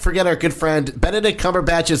can't out. forget our good friend Benedict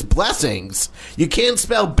Cumberbatch's blessings. You can't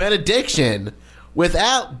spell benediction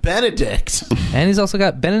without Benedict. And he's also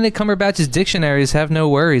got Benedict Cumberbatch's Dictionaries Have No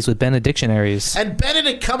Worries with Benedictionaries. And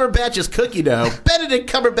Benedict Cumberbatch's cookie dough.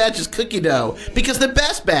 Benedict Cumberbatch's cookie dough. Because the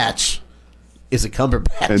best batch is a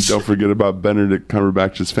Cumberbatch. and don't forget about Benedict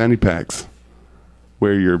Cumberbatch's fanny packs.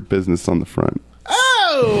 Wear your business on the front.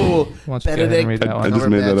 Oh! Why don't you go ahead and read Benedict that one? I just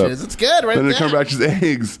made that up. Cumberbatch's. It's good, right Benedict there. Cumberbatch's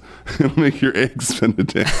eggs. It'll make your eggs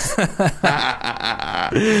Benedicts.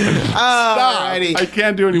 Alrighty. I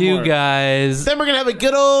can't do anymore. You guys. Then we're going to have a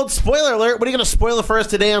good old spoiler alert. What are you going to spoil for us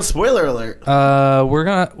today on Spoiler Alert? We're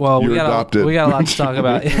gonna. Well, You're we got adopted. a lot to talk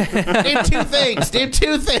about. Name two things. Name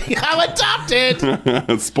two things. I'm adopted.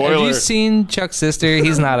 Spoiler. Have you seen Chuck's sister?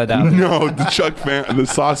 He's not adopted. No, the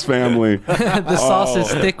Sauce family. The sauce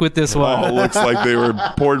is thick with this Oh, one. looks like they were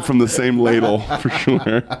poured from the same ladle for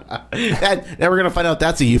sure. Now we're going to find out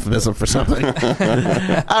that's a euphemism for something. All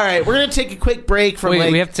right, we're going to take a quick break from Wait,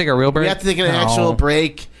 we have to take a real break? We have to take an No. actual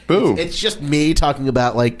break. Boo. It's just me talking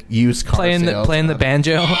about like used car Playing sales. the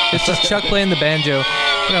banjo. It's just Chuck playing the banjo.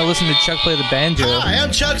 We're gonna listen to Chuck play the banjo. Hi,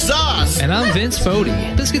 I'm Chuck Sauce. And I'm Vince Fodi.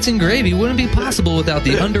 Biscuits and Gravy wouldn't be possible without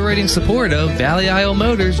the underwriting support of Valley Isle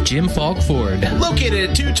Motors Jim Falk Ford. Located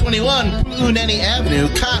at 221 Uneni Avenue,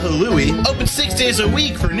 Kahului. Open 6 days a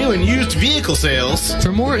week for new and used vehicle sales.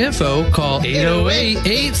 For more info, call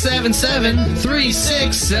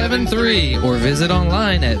 808-877-3673 or visit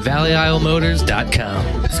online at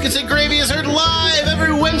valleyislemotors.com. Biscuits and Gravy is heard live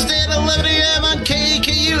every Wednesday at 11 a.m. on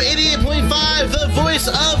KAKU 88.5, the voice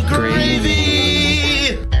of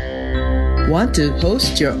gravy. Want to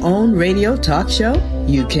host your own radio talk show?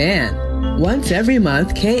 You can. Once every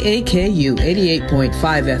month, KAKU 88.5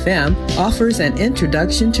 FM offers an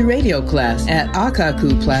introduction to radio class at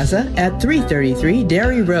Akaku Plaza at 333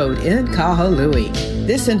 Dairy Road in Kahului.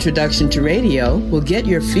 This introduction to radio will get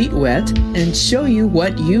your feet wet and show you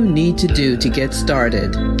what you need to do to get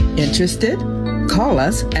started. Interested? Call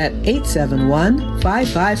us at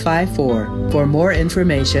 871-5554 for more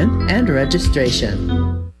information and registration.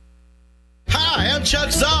 Hi, I'm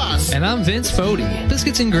Chuck Sauce. And I'm Vince Fodi.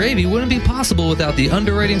 Biscuits and Gravy wouldn't be possible without the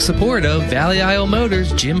underwriting support of Valley Isle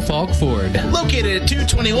Motors Jim Falk Ford. Located at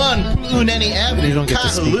 221 Uneni You Avenue, don't get to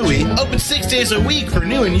speak. Kahului. Open 6 days a week for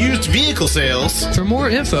new and used vehicle sales. For more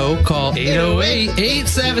info, call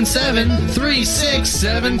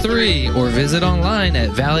 808-877-3673 or visit online at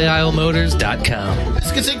valleyislemotors.com.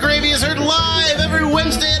 Biscuits and Gravy is heard live every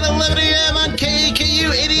Wednesday at 11 a.m. on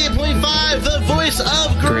KAKU 88.5, the voice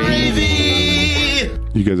of gravy.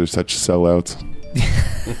 You guys are such sellouts.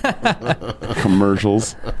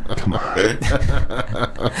 Commercials. Come on.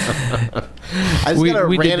 I just got a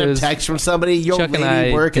we did random those- text from somebody. Your Chuck and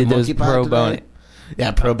lady I work did in those Monkey Pod pro bono. tonight?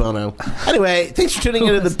 Yeah, pro bono. Anyway, thanks for tuning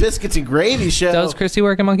into the Biscuits and Gravy Show. Does Christy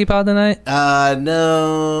work at Monkey Pod tonight?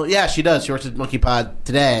 No. Yeah, she does. She works at Monkey Pod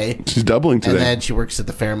today. She's doubling today. And then she works at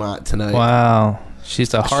the Fairmont tonight. Wow.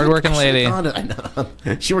 She's a hardworking lady. I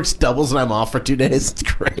know. She works doubles and I'm off for 2 days. It's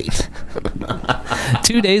great.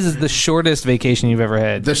 2 days is the shortest vacation you've ever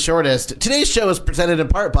had. The shortest. Today's show is presented in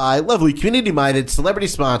part by lovely community-minded celebrity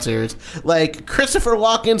sponsors like Christopher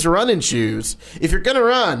Walken's running shoes. If you're going to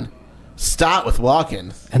run, start with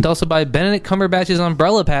Walken. And also by Benedict Cumberbatch's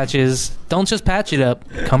umbrella patches. Don't just patch it up.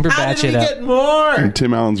 How Cumberbatch did it we up. get more? And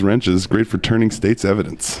Tim Allen's wrenches, great for turning state's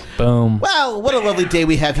evidence. Boom. Well, what a lovely day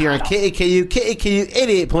we have here on KAKU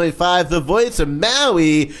 88.5, the voice of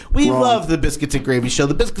Maui. We love the Biscuits and Gravy Show.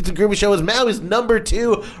 The Biscuits and Gravy Show is Maui's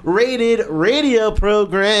 #2 rated radio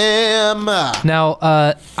program. Now,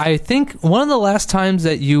 I think one of the last times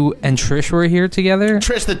that you and Trish were here together,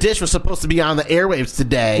 Trish the Dish was supposed to be on the airwaves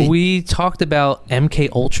today. we talked about MK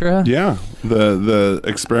Ultra. Yeah, the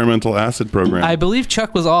experimental acid program. I believe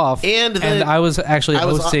Chuck was off, And I was actually I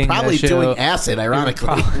was hosting probably that show. doing acid,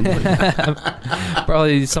 ironically.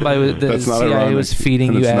 Probably somebody with the That's not CIA ironic, was feeding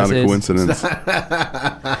and you it's not a acid. coincidence.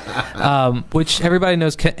 Which everybody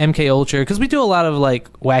knows MK Ultra because we do a lot of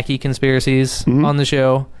like wacky conspiracies on the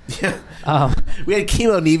show. We had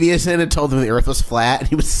Chemo Nevius in and told him the Earth was flat, and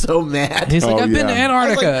he was so mad. He's like, Oh, I've been to yeah. I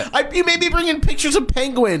was Antarctica. like, you made me bring in pictures of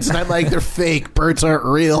penguins, and I'm like, they're fake. Birds aren't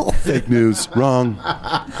real. Fake news. Wrong.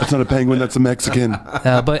 That's not a penguin. That's a Mexican.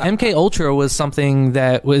 But MK Ultra was something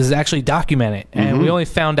that was actually documented, and we only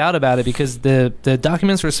found out about it because the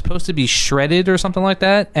documents were supposed to be shredded or something like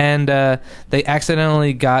that, and they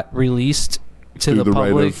accidentally got released to Through the the right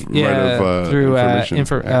public, of, through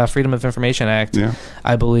Information Act. Freedom of Information Act, Yeah.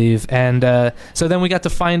 I believe. And so then we got to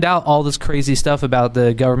find out all this crazy stuff about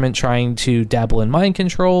the government trying to dabble in mind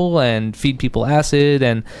control and feed people acid,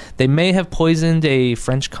 and they may have poisoned a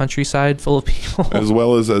French countryside full of people. As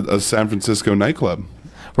well as a San Francisco nightclub.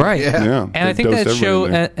 Right. Yeah. And I they think dosed that show,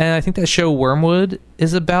 everyone there. and I think that show Wormwood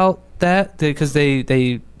is about that because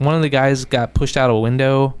they one of the guys got pushed out a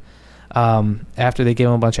window after they gave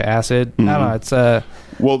him a bunch of acid. I don't know. It's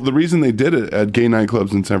Well, the reason they did it at gay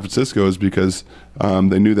nightclubs in San Francisco is because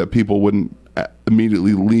they knew that people wouldn't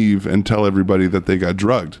immediately leave and tell everybody that they got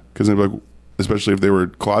drugged. Because they'd be like, especially if they were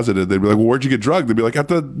closeted, they'd be like, well, where'd you get drugged? They'd be like, at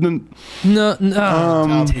the... no.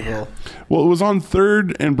 Tell people. Well, it was on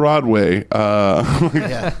 3rd and Broadway.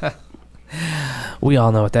 Yeah. We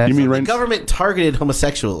all know what that You is. mean The right... government targeted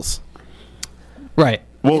homosexuals. Right.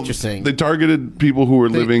 Well, Interesting. they targeted people who were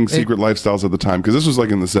living secret lifestyles at the time because this was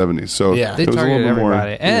like in the 70s. So Yeah. They it was a little targeted bit more.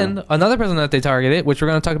 everybody. And another person that they targeted, which we're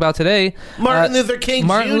going to talk about today, Martin Luther King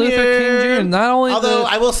Martin Jr. Luther King Jr. Not only Although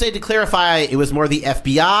I will say to clarify, it was more the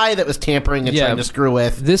FBI that was tampering and Yeah. trying to screw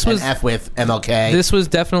with This was- and F with MLK. this was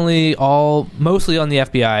definitely mostly on the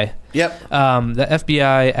FBI. Yep. The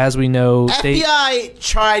FBI, as we know, FBI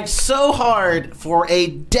tried so hard for a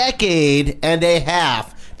decade and a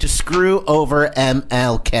half to screw over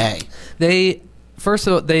MLK. they first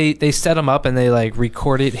of all they set him up and they like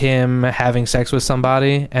recorded him having sex with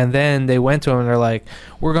somebody, and then they went to him and they're like,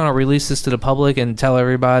 we're gonna release this to the public and tell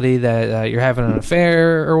everybody that you're having an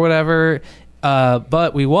affair or whatever,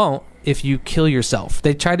 but we won't if you kill yourself.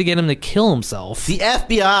 They tried to get him to kill himself. The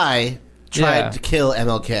FBI tried Yeah. to kill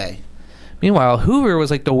MLK. Meanwhile, Hoover was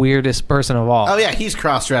like the weirdest person of all. Oh yeah, he's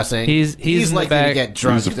cross-dressing. He's in the likely to back. get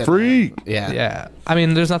drunk. He's a freak. Yeah. Yeah, I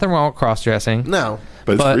mean, there's nothing wrong with cross-dressing. No.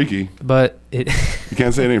 But it's freaky. But it You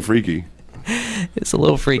can't say it ain't freaky. it's a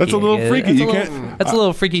little freaky. That's a little I guess. freaky. That's You a little- can't- That's a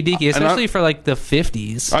little freaky deaky, and especially for like the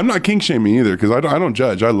 50s. I'm not kink shaming either because I don't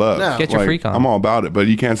judge. I love. No. Get your freak on. I'm all about it, but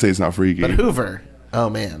you can't say it's not freaky. But Hoover. Oh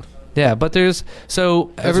man. Yeah, but there's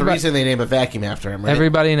so There's a everybody. reason they name a vacuum after him, right?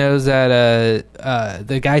 Everybody knows that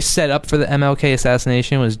the guy set up for the MLK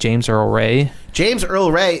assassination was James Earl Ray, James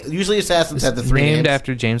Earl Ray. Usually assassins have the three named names.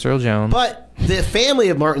 after James Earl Jones. But the family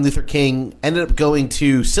of Martin Luther King ended up going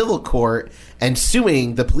to civil court and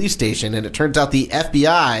suing the police station, and it turns out the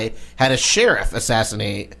FBI had a sheriff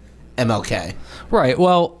assassinate MLK. Right.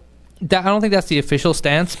 Well, I don't think that's the official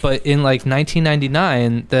stance, but in like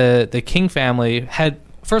 1999, the King family had.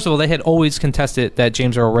 First of all, they had always contested that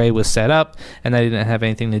James Earl Ray was set up and that he didn't have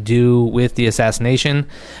anything to do with the assassination.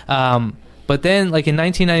 But But then, like in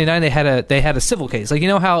 1999, they had a civil case. Like, you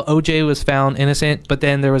know how OJ was found innocent, but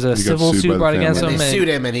then there was a civil suit brought against him. They sued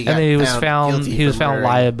him, and he was found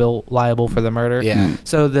liable for the murder. Yeah.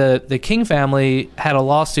 So the King family had a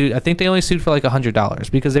lawsuit. I think they only sued for like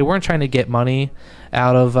 $100 because they weren't trying to get money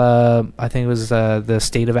out of I think it was the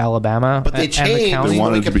state of Alabama. But they changed the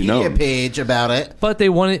Wikipedia page about it. But they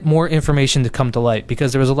wanted more information to come to light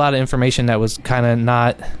because there was a lot of information that was kind of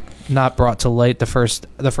not brought to light the first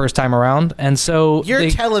time around. And so you're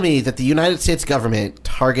telling me that the United States government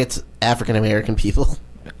targets African American people?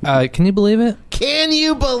 Can you believe it? Can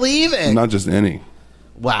you believe it? Not just any.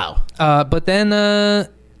 Wow. But then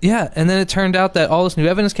yeah, and then it turned out that all this new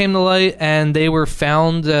evidence came to light, and they were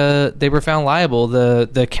found liable.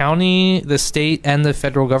 The county, the state, and the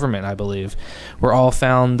federal government, I believe, were all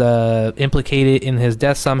found implicated in his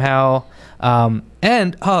death somehow.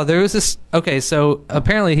 And there was this. Okay, so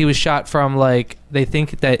apparently he was shot from, like, they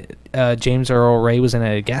think that James Earl Ray was in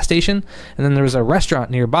a gas station, and then there was a restaurant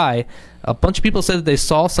nearby. A bunch of people said that they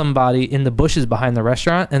saw somebody in the bushes behind the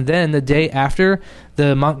restaurant, and then the day after,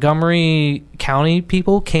 the Montgomery County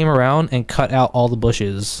people came around and cut out all the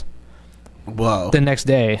bushes. Whoa. The next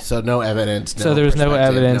day. So no evidence. So there was no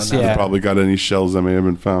evidence, They probably got any shells that may have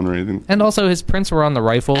been found or anything. And also his prints were on the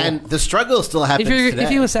rifle. And the struggle still happens today.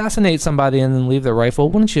 If you assassinate somebody and then leave the rifle,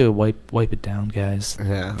 wouldn't you wipe it down, guys?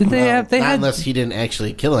 Yeah. Did they have? Unless he didn't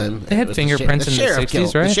actually kill him. They had fingerprints in the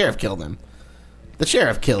 60s, right? The sheriff killed him. The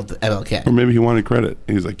sheriff killed MLK. Or maybe he wanted credit.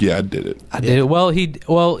 He's like, "Yeah, I did it. I did it." Well,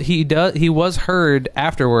 he was heard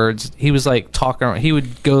afterwards. He was like talking. He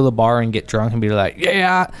would go to the bar and get drunk and be like,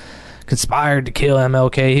 "Yeah, conspired to kill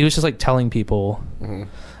MLK." He was just like telling people.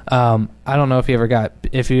 Mm-hmm. I don't know if he ever got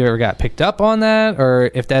picked up on that,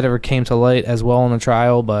 or if that ever came to light as well in the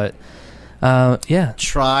trial. But yeah,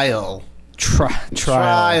 trial.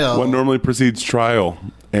 What normally precedes trial?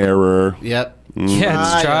 Error. Yep.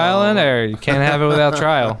 Yeah, it's trial and error. You can't have it without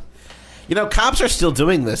trial. You know, cops are still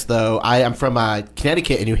doing this, though. I'm from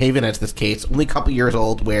Connecticut, and New Haven has this case, only a couple years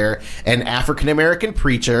old, where an African-American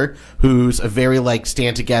preacher, who's a very, like,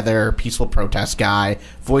 stand-together, peaceful protest guy,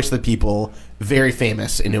 voice of the people, very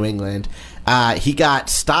famous in New England, he got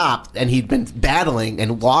stopped, and he'd been battling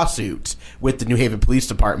in lawsuits with the New Haven Police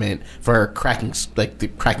Department for cracking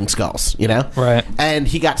skulls, you know? Right. And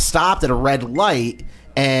he got stopped at a red light,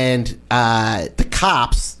 and the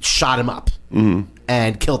cops shot him up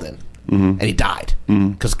and killed him. And he died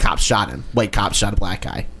because cops shot him. White cops shot a black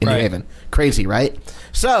guy in New Haven. Crazy, right?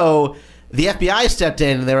 So the FBI stepped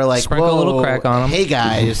in and they were like, sprinkle a little crack on him. Hey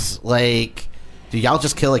guys, like, do y'all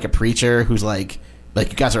just kill like a preacher who's like you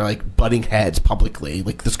guys are like butting heads publicly.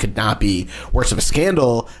 Like, this could not be worse of a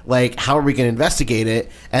scandal. Like, how are we going to investigate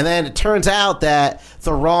it? And then it turns out that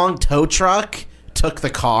the wrong tow truck took the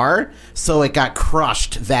car, so it got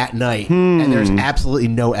crushed that night. And there's absolutely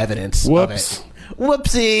no evidence of it.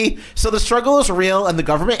 Whoopsie. So the struggle is real, and the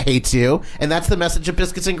government hates you, and that's the message of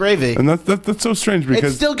Biscuits and Gravy. And that's so strange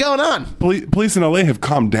because it's still going on. Police in LA have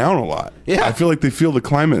calmed down a lot. Yeah, I feel like they feel the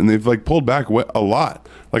climate, and they've like pulled back a lot.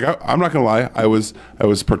 Like, I'm not gonna lie, I was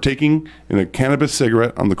partaking in a cannabis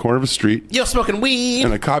cigarette on the corner of a street. You're smoking weed,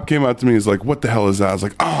 and a cop came out to me. He's like, "What the hell is that?" I was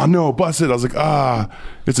like, "Oh no, bust it." I was like,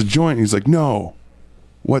 it's a joint." He's like, "No,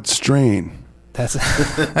 what strain?"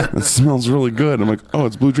 It smells really good. I'm like, "Oh,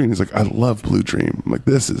 it's Blue Dream." He's like, "I love Blue Dream." I'm like,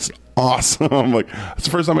 "This is awesome." I'm like, "That's the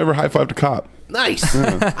first time I ever high-fived a cop." Nice.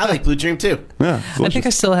 Yeah. I like Blue Dream too. Yeah, I think I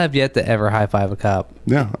still have yet to ever high-five a cop.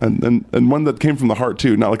 Yeah, and one that came from the heart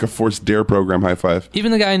too, not like a forced dare program high five.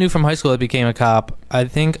 Even the guy I knew from high school that became a cop, I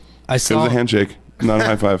think I saw. It was a handshake, not a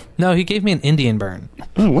high five. No, he gave me an Indian burn.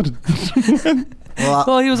 Oh, what?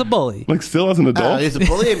 Well, he was a bully. Like, still as an adult? He was a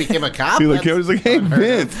bully and became a cop? He was like, "Hey,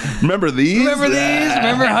 Vince, remember these?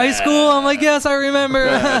 Remember high school?" I'm like, "Yes, I remember."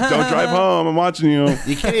 Don't drive home. I'm watching you.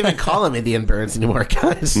 You can't even call them Indian burns anymore,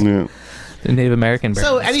 guys. Yeah. The Native American burns.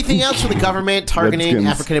 So, anything else from the government targeting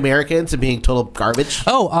African Americans and being total garbage?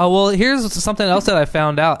 Well, here's something else that I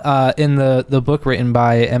found out in the book written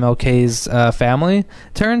by MLK's family.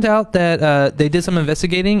 Turned out that they did some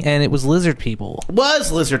investigating, and it was lizard people. It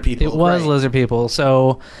was lizard lizard people.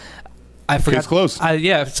 So I forgot. Case closed.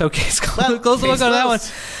 Yeah, so case closed. Close the book on that one.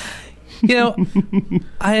 You know,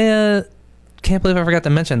 I can't believe I forgot to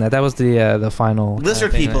mention that. That was the final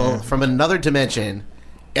lizard people from another dimension.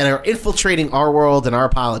 And are infiltrating our world and our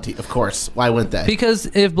polity, of course. Why wouldn't they? Because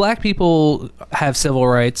if black people have civil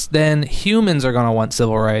rights, then humans are going to want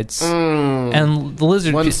civil rights. And the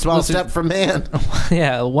lizard... One small step for man.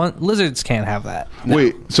 Yeah, lizards can't have that. No.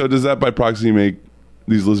 Wait, so does that by proxy make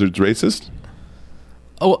these lizards racist?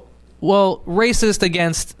 Oh, well, racist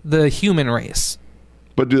against the human race.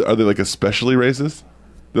 But are they like especially racist?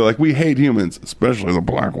 They're like, we hate humans, especially the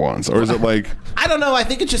black ones. Or is it like... I don't know. I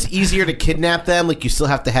think it's just easier to kidnap them. Like, you still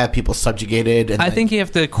have to have people subjugated. And I think you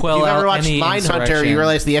have to quell out any If you've ever watched Mindhunter, you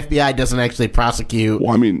realize the FBI doesn't actually prosecute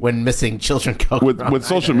when missing children go with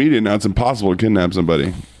social media now, it's impossible to kidnap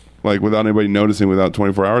somebody. Like, without anybody noticing without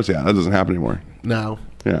 24 hours. Yeah, that doesn't happen anymore. No.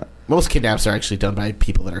 Yeah. Most kidnaps are actually done by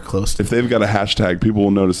people that are close to If they've got a hashtag, people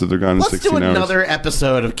will notice that they're gone in 16 hours. Let's do another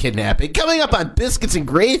episode of kidnapping. Coming up on Biscuits and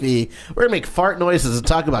Gravy, we're going to make fart noises and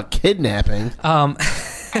talk about kidnapping.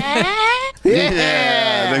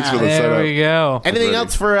 Yeah. Thanks for the setup. There we go. Anything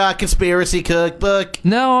else for Conspiracy Cookbook?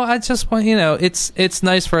 No, I just want, it's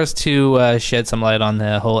nice for us to shed some light on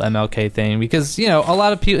the whole MLK thing because, a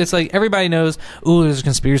lot of people, it's like everybody knows, there's a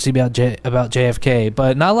conspiracy about JFK,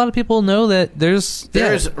 but not a lot of people know that there's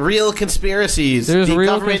real conspiracies. There's the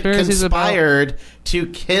real government conspiracies conspired to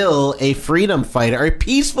kill a freedom fighter, a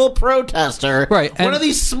peaceful protester. Right. One of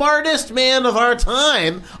the smartest men of our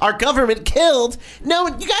time, our government killed. No,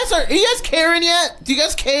 are you guys caring yet? Do you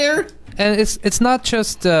guys care? And it's not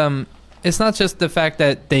just the fact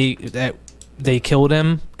that they killed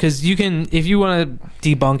him, because you can, if you want to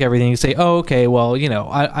debunk everything, you say, oh, okay, well,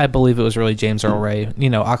 I believe it was really James Earl Ray,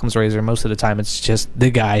 Occam's razor. Most of the time it's just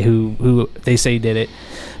the guy who they say did it.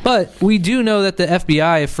 But we do know that the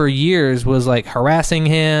FBI for years was like harassing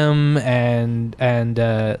him and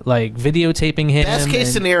like videotaping him. Best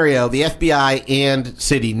case scenario, the FBI and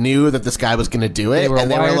city knew that this guy was going to do it, and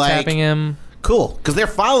they were wiretapping him. Cool, because they're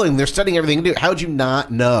following, they're studying everything to do. How'd you not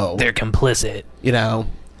know? They're complicit.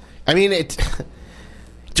 I mean,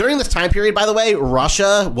 during this time period, by the way,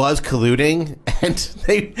 Russia was colluding,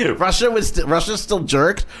 and Russia's still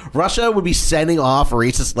jerked. Russia would be sending off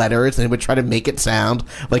racist letters, and they would try to make it sound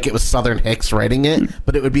like it was Southern Hicks writing it,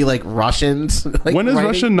 but it would be like Russians. When is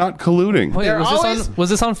Russia not colluding? Wait, was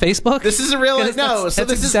this on Facebook? This is a real no.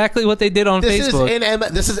 That's exactly what they did on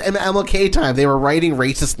Facebook. This is MLK time. They were writing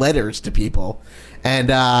racist letters to people. And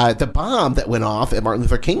the bomb that went off at Martin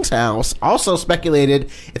Luther King's house also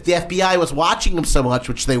speculated if the FBI was watching him so much,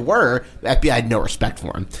 which they were, the FBI had no respect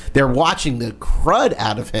for him. They're watching the crud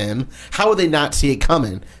out of him. How would they not see it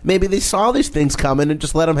coming? Maybe they saw these things coming and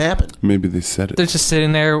just let them happen. Maybe they said it. They're just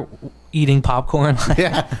sitting there eating popcorn.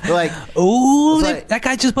 Yeah. Like, that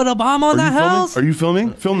guy just put a bomb on that house? Are you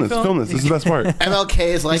filming? Film this. This is the best part. MLK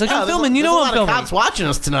is like, I'm filming. There's a lot I'm of cops watching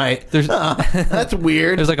us tonight. That's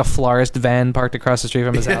weird. There's like a florist van parked across the street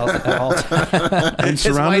from his house.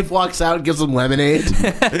 His wife walks out and gives him lemonade.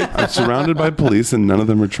 I'm surrounded by police and none of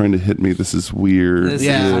them are trying to hit me. This is weird. This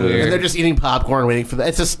is weird. And they're just eating popcorn waiting for that.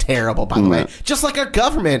 It's just terrible, by the way. Just like our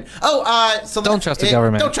government. Don't trust the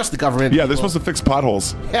government. Don't trust the government. Yeah, they're supposed to fix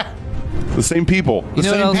potholes. Yeah. The same people. The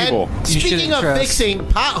same people. And speaking of fixing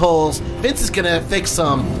potholes, Vince is going to fix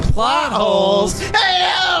some plot holes.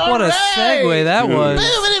 Hey, what a segue that was.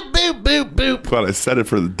 Boop, boop, boop, boop. Glad I said it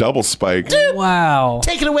for the double spike. Wow.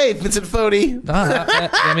 Take it away, Vincent Fodi.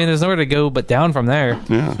 I mean, there's nowhere to go but down from there.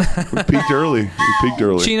 Yeah. We peaked early.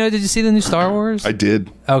 Chino, did you see the new Star Wars? I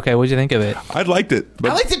did. Okay, what'd you think of it? I liked it.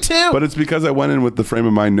 I liked it too. But it's because I went in with the frame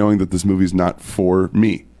of mind knowing that this movie's not for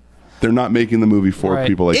me. They're not making the movie for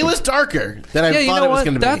people like it was darker than I thought it was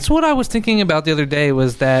going to be. That's what I was thinking about the other day,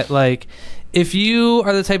 was that, like, if you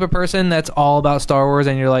are the type of person that's all about Star Wars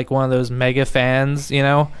and you're like one of those mega fans,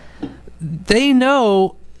 they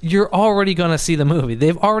know you're already going to see the movie.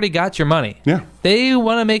 They've already got your money. Yeah. They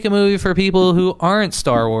want to make a movie for people who aren't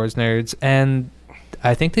Star Wars nerds, and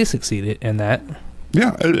I think they succeeded in that.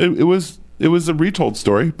 Yeah, it was a retold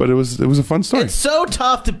story, but it was a fun story. It's so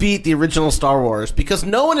tough to beat the original Star Wars because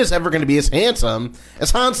no one is ever going to be as handsome as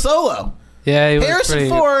Han Solo. Yeah, he was Harrison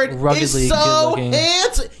Ford ruggedly is so good-looking.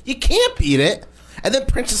 handsome. You can't beat it. And then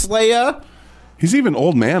Princess Leia. He's even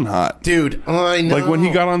old man hot. Dude, I know. Like when he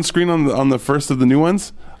got on screen on the first of the new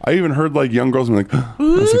ones, I even heard like young girls be like, I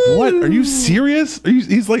was like, what? Are you serious?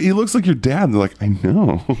 He's like, he looks like your dad. And they're like, I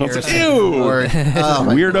know. I was like, ew.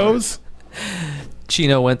 Weirdos.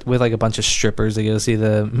 Chino went with like a bunch of strippers to go see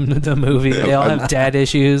the movie. They all have dad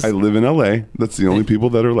issues. I live in LA. That's the only people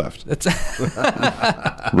that are left.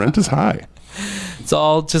 Rent is high. It's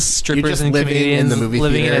all just strippers and comedians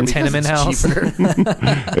living in a tenement house.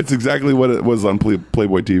 It's exactly what it was on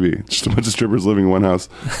Playboy TV. Just a bunch of strippers living in one house,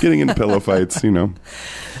 getting into pillow fights,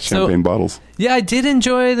 champagne bottles. Yeah, I did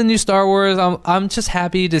enjoy the new Star Wars. I'm just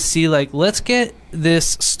happy to see, like, let's get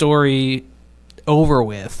this story over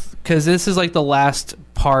with, because this is like the last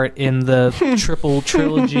part in the triple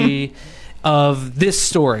trilogy. of this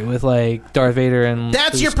story with like Darth Vader and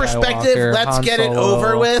That's Luke your perspective. Skywalker, Let's Han get it Solo.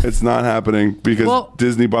 over with. It's not happening because Well-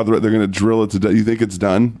 Disney bought the right. They're going to drill it to death. You think it's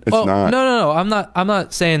done? It's Well, not. No. I'm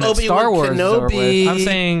not saying that Obi-Wan Star Wars is over Kenobi. with. I'm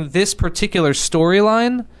saying this particular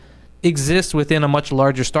storyline exists within a much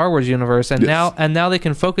larger Star Wars universe, and Yes. now they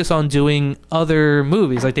can focus on doing other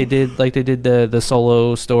movies like they did the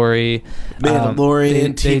Solo story.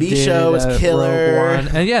 Mandalorian TV show is killer. Rogue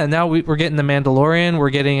One. And yeah, now we're getting the Mandalorian. We're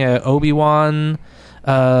getting a Obi-Wan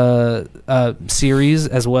series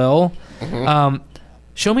as well.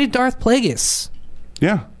 Show me Darth Plagueis.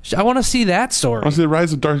 Yeah. I want to see that story. I want to see the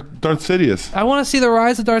rise of Darth Sidious. I want to see the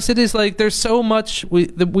rise of Darth Sidious. Like, there's so much.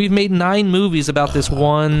 We've made 9 movies about this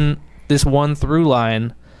one through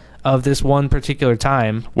line of this one particular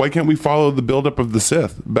time. Why can't we follow the buildup of the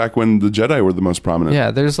Sith back when the Jedi were the most prominent?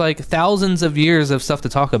 Yeah, there's like thousands of years of stuff to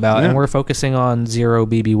talk about, Yeah. and we're focusing on Zero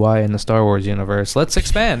BBY in the Star Wars universe. Let's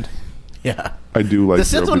expand. Yeah. I do like The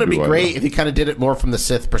Sith one would be BBY, great though. if you kind of did it more from the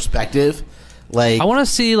Sith perspective. Like, I want to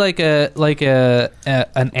see like an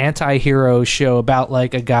anti-hero show about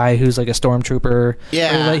like a guy who's like a stormtrooper.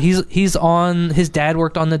 Yeah. Or, like, he's on, his dad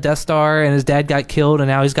worked on the Death Star and his dad got killed and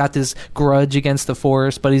now he's got this grudge against the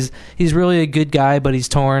Force, but he's really a good guy, but he's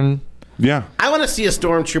torn. Yeah. I want to see a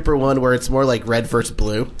Stormtrooper one where it's more like red versus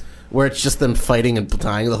blue, where it's just them fighting and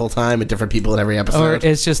dying the whole time and different people in every Or episode.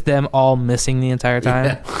 it's just them all missing the entire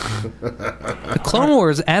time. The Clone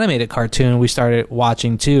Wars animated cartoon we started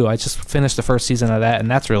watching too. I just finished the first season of that, and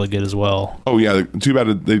that's really good as well. Oh yeah. Too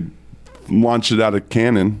bad they launched it out of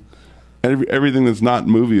canon. Everything that's not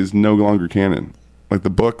movie is no longer canon. Like the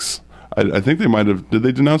books. I think they might have. Did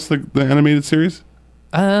they denounce the animated series?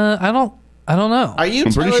 I don't know. Are you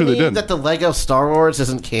I'm pretty telling sure they me did. that the Lego Star Wars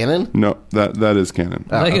isn't canon? No, that is canon.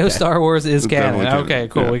 Lego okay. Star Wars is It's canon. definitely Okay,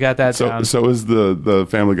 cool. Yeah. We got that so, down. So is the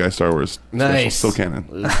Family Guy Star Wars. Nice. Still canon.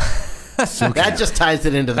 That just ties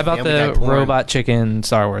it into the How about Family Guy the porn. robot chicken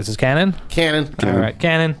Star Wars? Is canon? Canon. All right,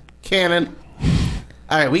 canon. Canon.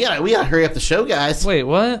 All right, we gotta hurry up the show, guys. Wait,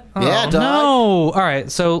 what? Oh, Yeah, dog. no. All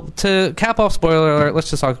right, so to cap off spoiler alert, let's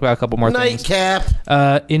just talk about a couple more things.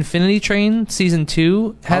 Nightcap. Infinity Train season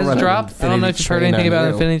 2 has run an dropped. I don't know if you've heard Infinity anything Train about on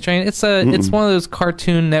you. Infinity Train. It's one of those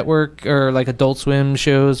Cartoon Network or like Adult Swim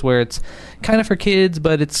shows where it's kind of for kids,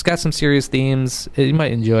 but it's got some serious themes. You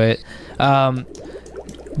might enjoy it.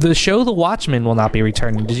 The show The Watchmen will not be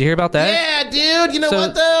returning. Did you hear about that? Yeah, dude. You know So,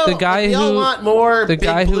 what though? the guy we all who- want more the big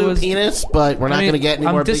guy who blue was- penis, but we're not going to get any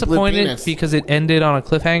more I'm big blue disappointed penis. because it ended on a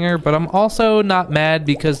cliffhanger, but I'm also not mad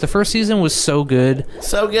because the first season was so good,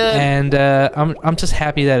 So good. and I'm just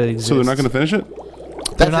happy that it exists. So they're not going to finish it?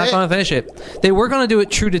 They're That's not it? going to finish it. They were going to do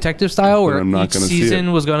it True Detective style, where I'm not each gonna see season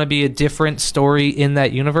it. was going to be a different story in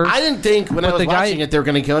that universe. I didn't think when I But was the guy- watching it they were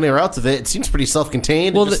going to go anywhere else with it. It seems pretty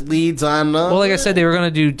self-contained. Well, it just leads on. Well, like I said, they were going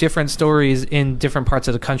to do different stories in different parts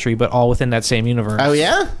of the country, but all within that same universe. Oh,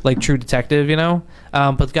 yeah? Like True Detective, you know.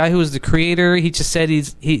 But the guy who was the creator, he just said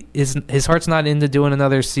his heart's not into doing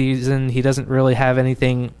another season. He doesn't really have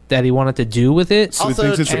anything that he wanted to do with it. So he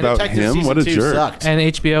thinks it's True about Detective him? season What a 2 jerk. sucked. And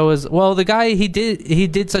HBO is the guy. He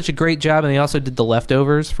did such a great job, and he also did The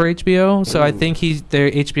Leftovers for HBO. So I think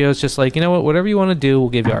HBO is just like, you know what, whatever you want to do, we'll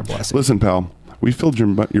give you our blessing. Listen, pal. We filled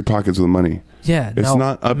your pockets with money. Yeah, It's no,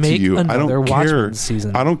 not up to make you. I another don't care. Watchmen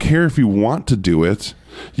season. I don't care if you want to do it.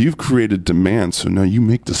 You've created demand, so now you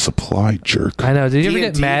make the supply, jerk. I know. Did you ever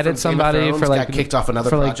get D&D mad from at somebody Game of for Thrones like got kicked off another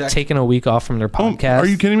for like project? taking a week off from their Oh, podcast? are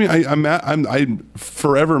you kidding me? I'm mad. I'm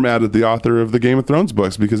forever mad at the author of the Game of Thrones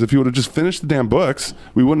books because if he would have just finished the damn books,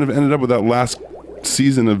 we wouldn't have ended up with that last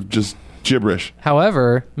season of just gibberish.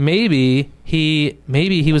 However, maybe he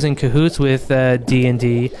was in cahoots with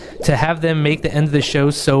D&D to have them make the end of the show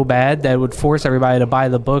so bad that it would force everybody to buy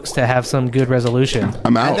the books to have some good resolution.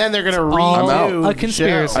 I'm out. And then they're going to all redo a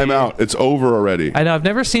conspiracy. the show. I'm out. It's over already. I know. I've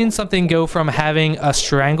never seen something go from having a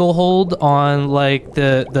stranglehold on like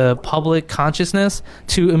the public consciousness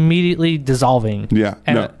to immediately dissolving. Yeah,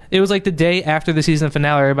 and no. it was like the day after the season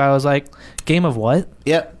finale. Everybody was like, "Game of what?"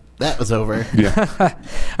 Yep, that was over. Yeah.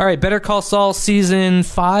 All right, Better Call Saul season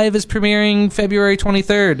 5 is premiering February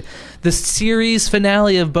 23rd. The series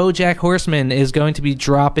finale of BoJack Horseman is going to be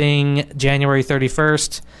dropping January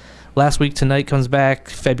 31st. Last Week Tonight comes back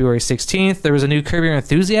February 16th. There was a new Curb Your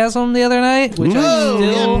Enthusiasm the other night, which I Whoa,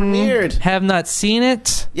 yeah, still premiered. have not seen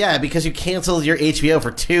it. Yeah, because you canceled your HBO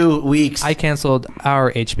for 2 weeks. I canceled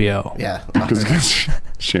our HBO. Yeah. Because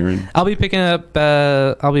Sharon. I'll be picking up.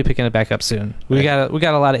 I'll be picking it back up soon. We got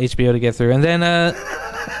a lot of HBO to get through, and then.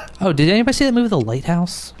 Oh, did anybody see that movie, The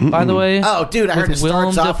Lighthouse? By the way. Oh, dude, I heard it With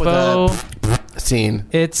Willem starts off with Dafoe. a scene?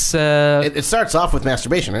 It's It starts off with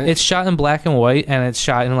masturbation, right? it's shot in black and white, and it's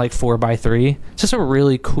shot in like 4:3. It's just a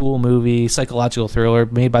really cool movie, psychological thriller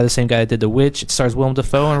made by the same guy that did The Witch. It stars Willem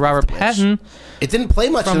Dafoe and Robert Pattinson. It didn't play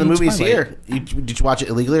much in the From movies Twilight. here. Did you watch it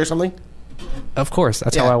illegally or something? Of course,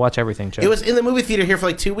 that's how Yeah. I watch everything, Joe. It was in the movie theater here for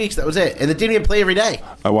like 2 weeks. That was it, and it didn't even play every day.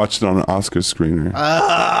 I watched it on an Oscar screener.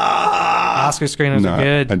 Oscar screeners no, are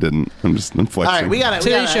good. I didn't. I'm flexing. All right, we got it.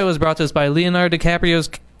 Today's show is brought to us by Leonardo DiCaprio's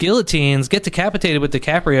Guillotines. Get decapitated with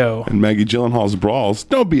DiCaprio. And Maggie Gyllenhaal's Brawls.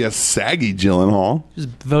 Don't be a saggy Gyllenhaal. Just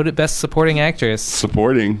voted Best Supporting Actress.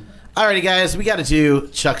 Supporting. Alrighty, guys, we got to do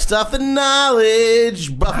Chuck Stuff and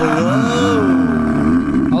Knowledge Buffalo.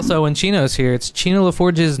 Also, when Chino's here, it's Chino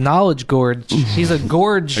LaForge's Knowledge Gorge. He's a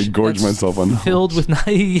gorge. I gorge that's myself on knowledge. filled with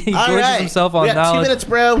he gorges himself on we got knowledge. 2 minutes,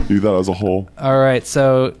 bro. You thought I was a hole. All right,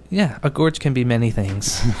 so yeah, a gorge can be many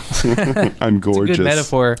things. I'm gorgeous. Good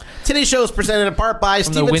metaphor. Today's show is presented in part by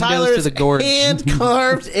From the Steven windows Tyler's to the gorge.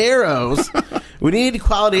 hand-carved arrows. We need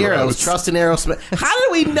quality arrows. Gross. Trust in Aerosmith. How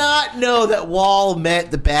did we not know that wall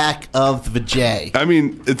meant the back of the vajay? I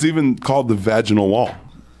mean, it's even called the vaginal wall.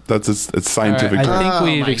 It's scientific. All right, term. I think Oh,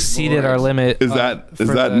 we've my exceeded Lord. our limit. Is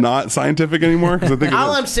that not scientific anymore? Because I think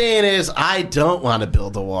All I'm saying is I don't want to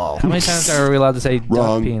build a wall. How many times are we allowed to say duck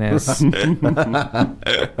Wrong. penis? is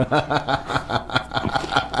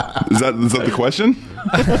that the question?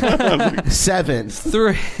 7. 3.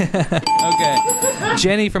 Okay.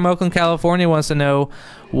 Jenny from Oakland, California wants to know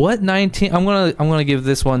what 19. I'm gonna give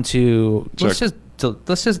this one to.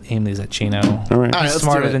 Let's just aim these at Chino. All right. All right, let's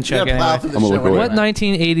Smarter do it. than Chuck You're gonna plow anyway. through the I'm gonna show look away. What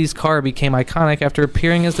 1980s car became iconic after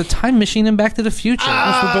appearing as the time machine in Back to the Future?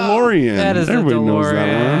 It's the DeLorean. That is Everybody the knows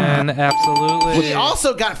that one. DeLorean. Absolutely. He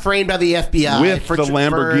also got framed by the FBI With the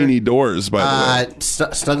Lamborghini doors, by the way.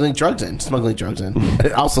 smuggling drugs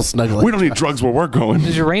in. Also snuggling. We don't need drugs where we're going.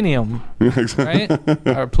 It's uranium, right?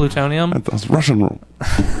 Or plutonium. That's Russian rule.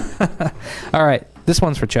 All right. This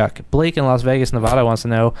one's for Chuck. Blake in Las Vegas, Nevada wants to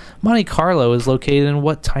know Monte Carlo is located in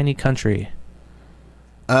what tiny country?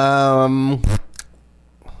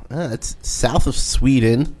 It's south of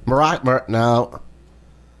Sweden. Morocco. No.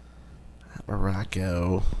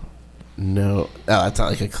 Morocco. No. Oh, that's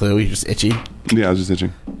not like a clue. You're just itchy. Yeah, I was just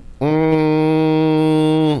itching.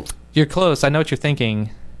 You're close. I know what you're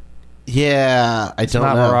thinking. Yeah, I It's don't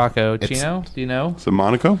not know. Morocco. It's Chino, do you know? Is it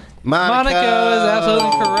Monaco? Monaco Monaco is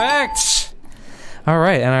absolutely correct. All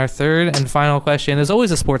right, and our third and final question is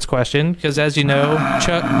always a sports question because, as you know,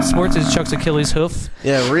 sports is Chuck's Achilles hoof.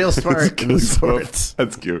 Yeah, real smart in sports.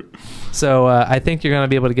 That's cute. So I think you're going to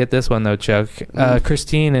be able to get this one, though, Chuck.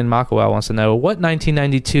 Christine in Makawa wants to know what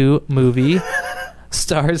 1992 movie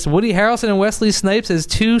stars Woody Harrelson and Wesley Snipes as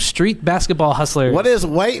two street basketball hustlers. What is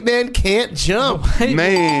White Man Can't Jump?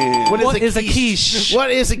 Man. What is a quiche? What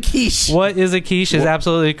is a quiche? What is a quiche is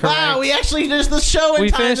absolutely correct. Wow, we actually finished the show in We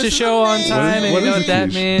time. finished the This is show on amazing. time, and What you know is what that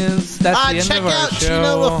quiche? means? That's the end Check of our out show.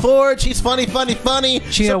 Chino LaForge. He's funny.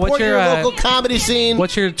 Chino, what's Support your, your local comedy scene.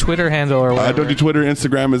 What's your Twitter handle or I whatever? don't do Twitter.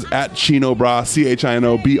 Instagram is at ChinoBrah,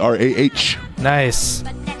 ChinoBrah. Nice.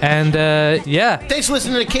 And yeah, Thanks for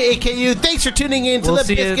listening to KAKU. Thanks for tuning in to we'll the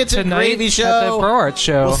see you Biscuits and tonight Gravy at the Show. Pro Arts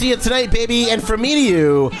Show. We'll see you tonight, baby. And from me to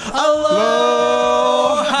you,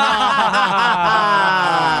 aloha.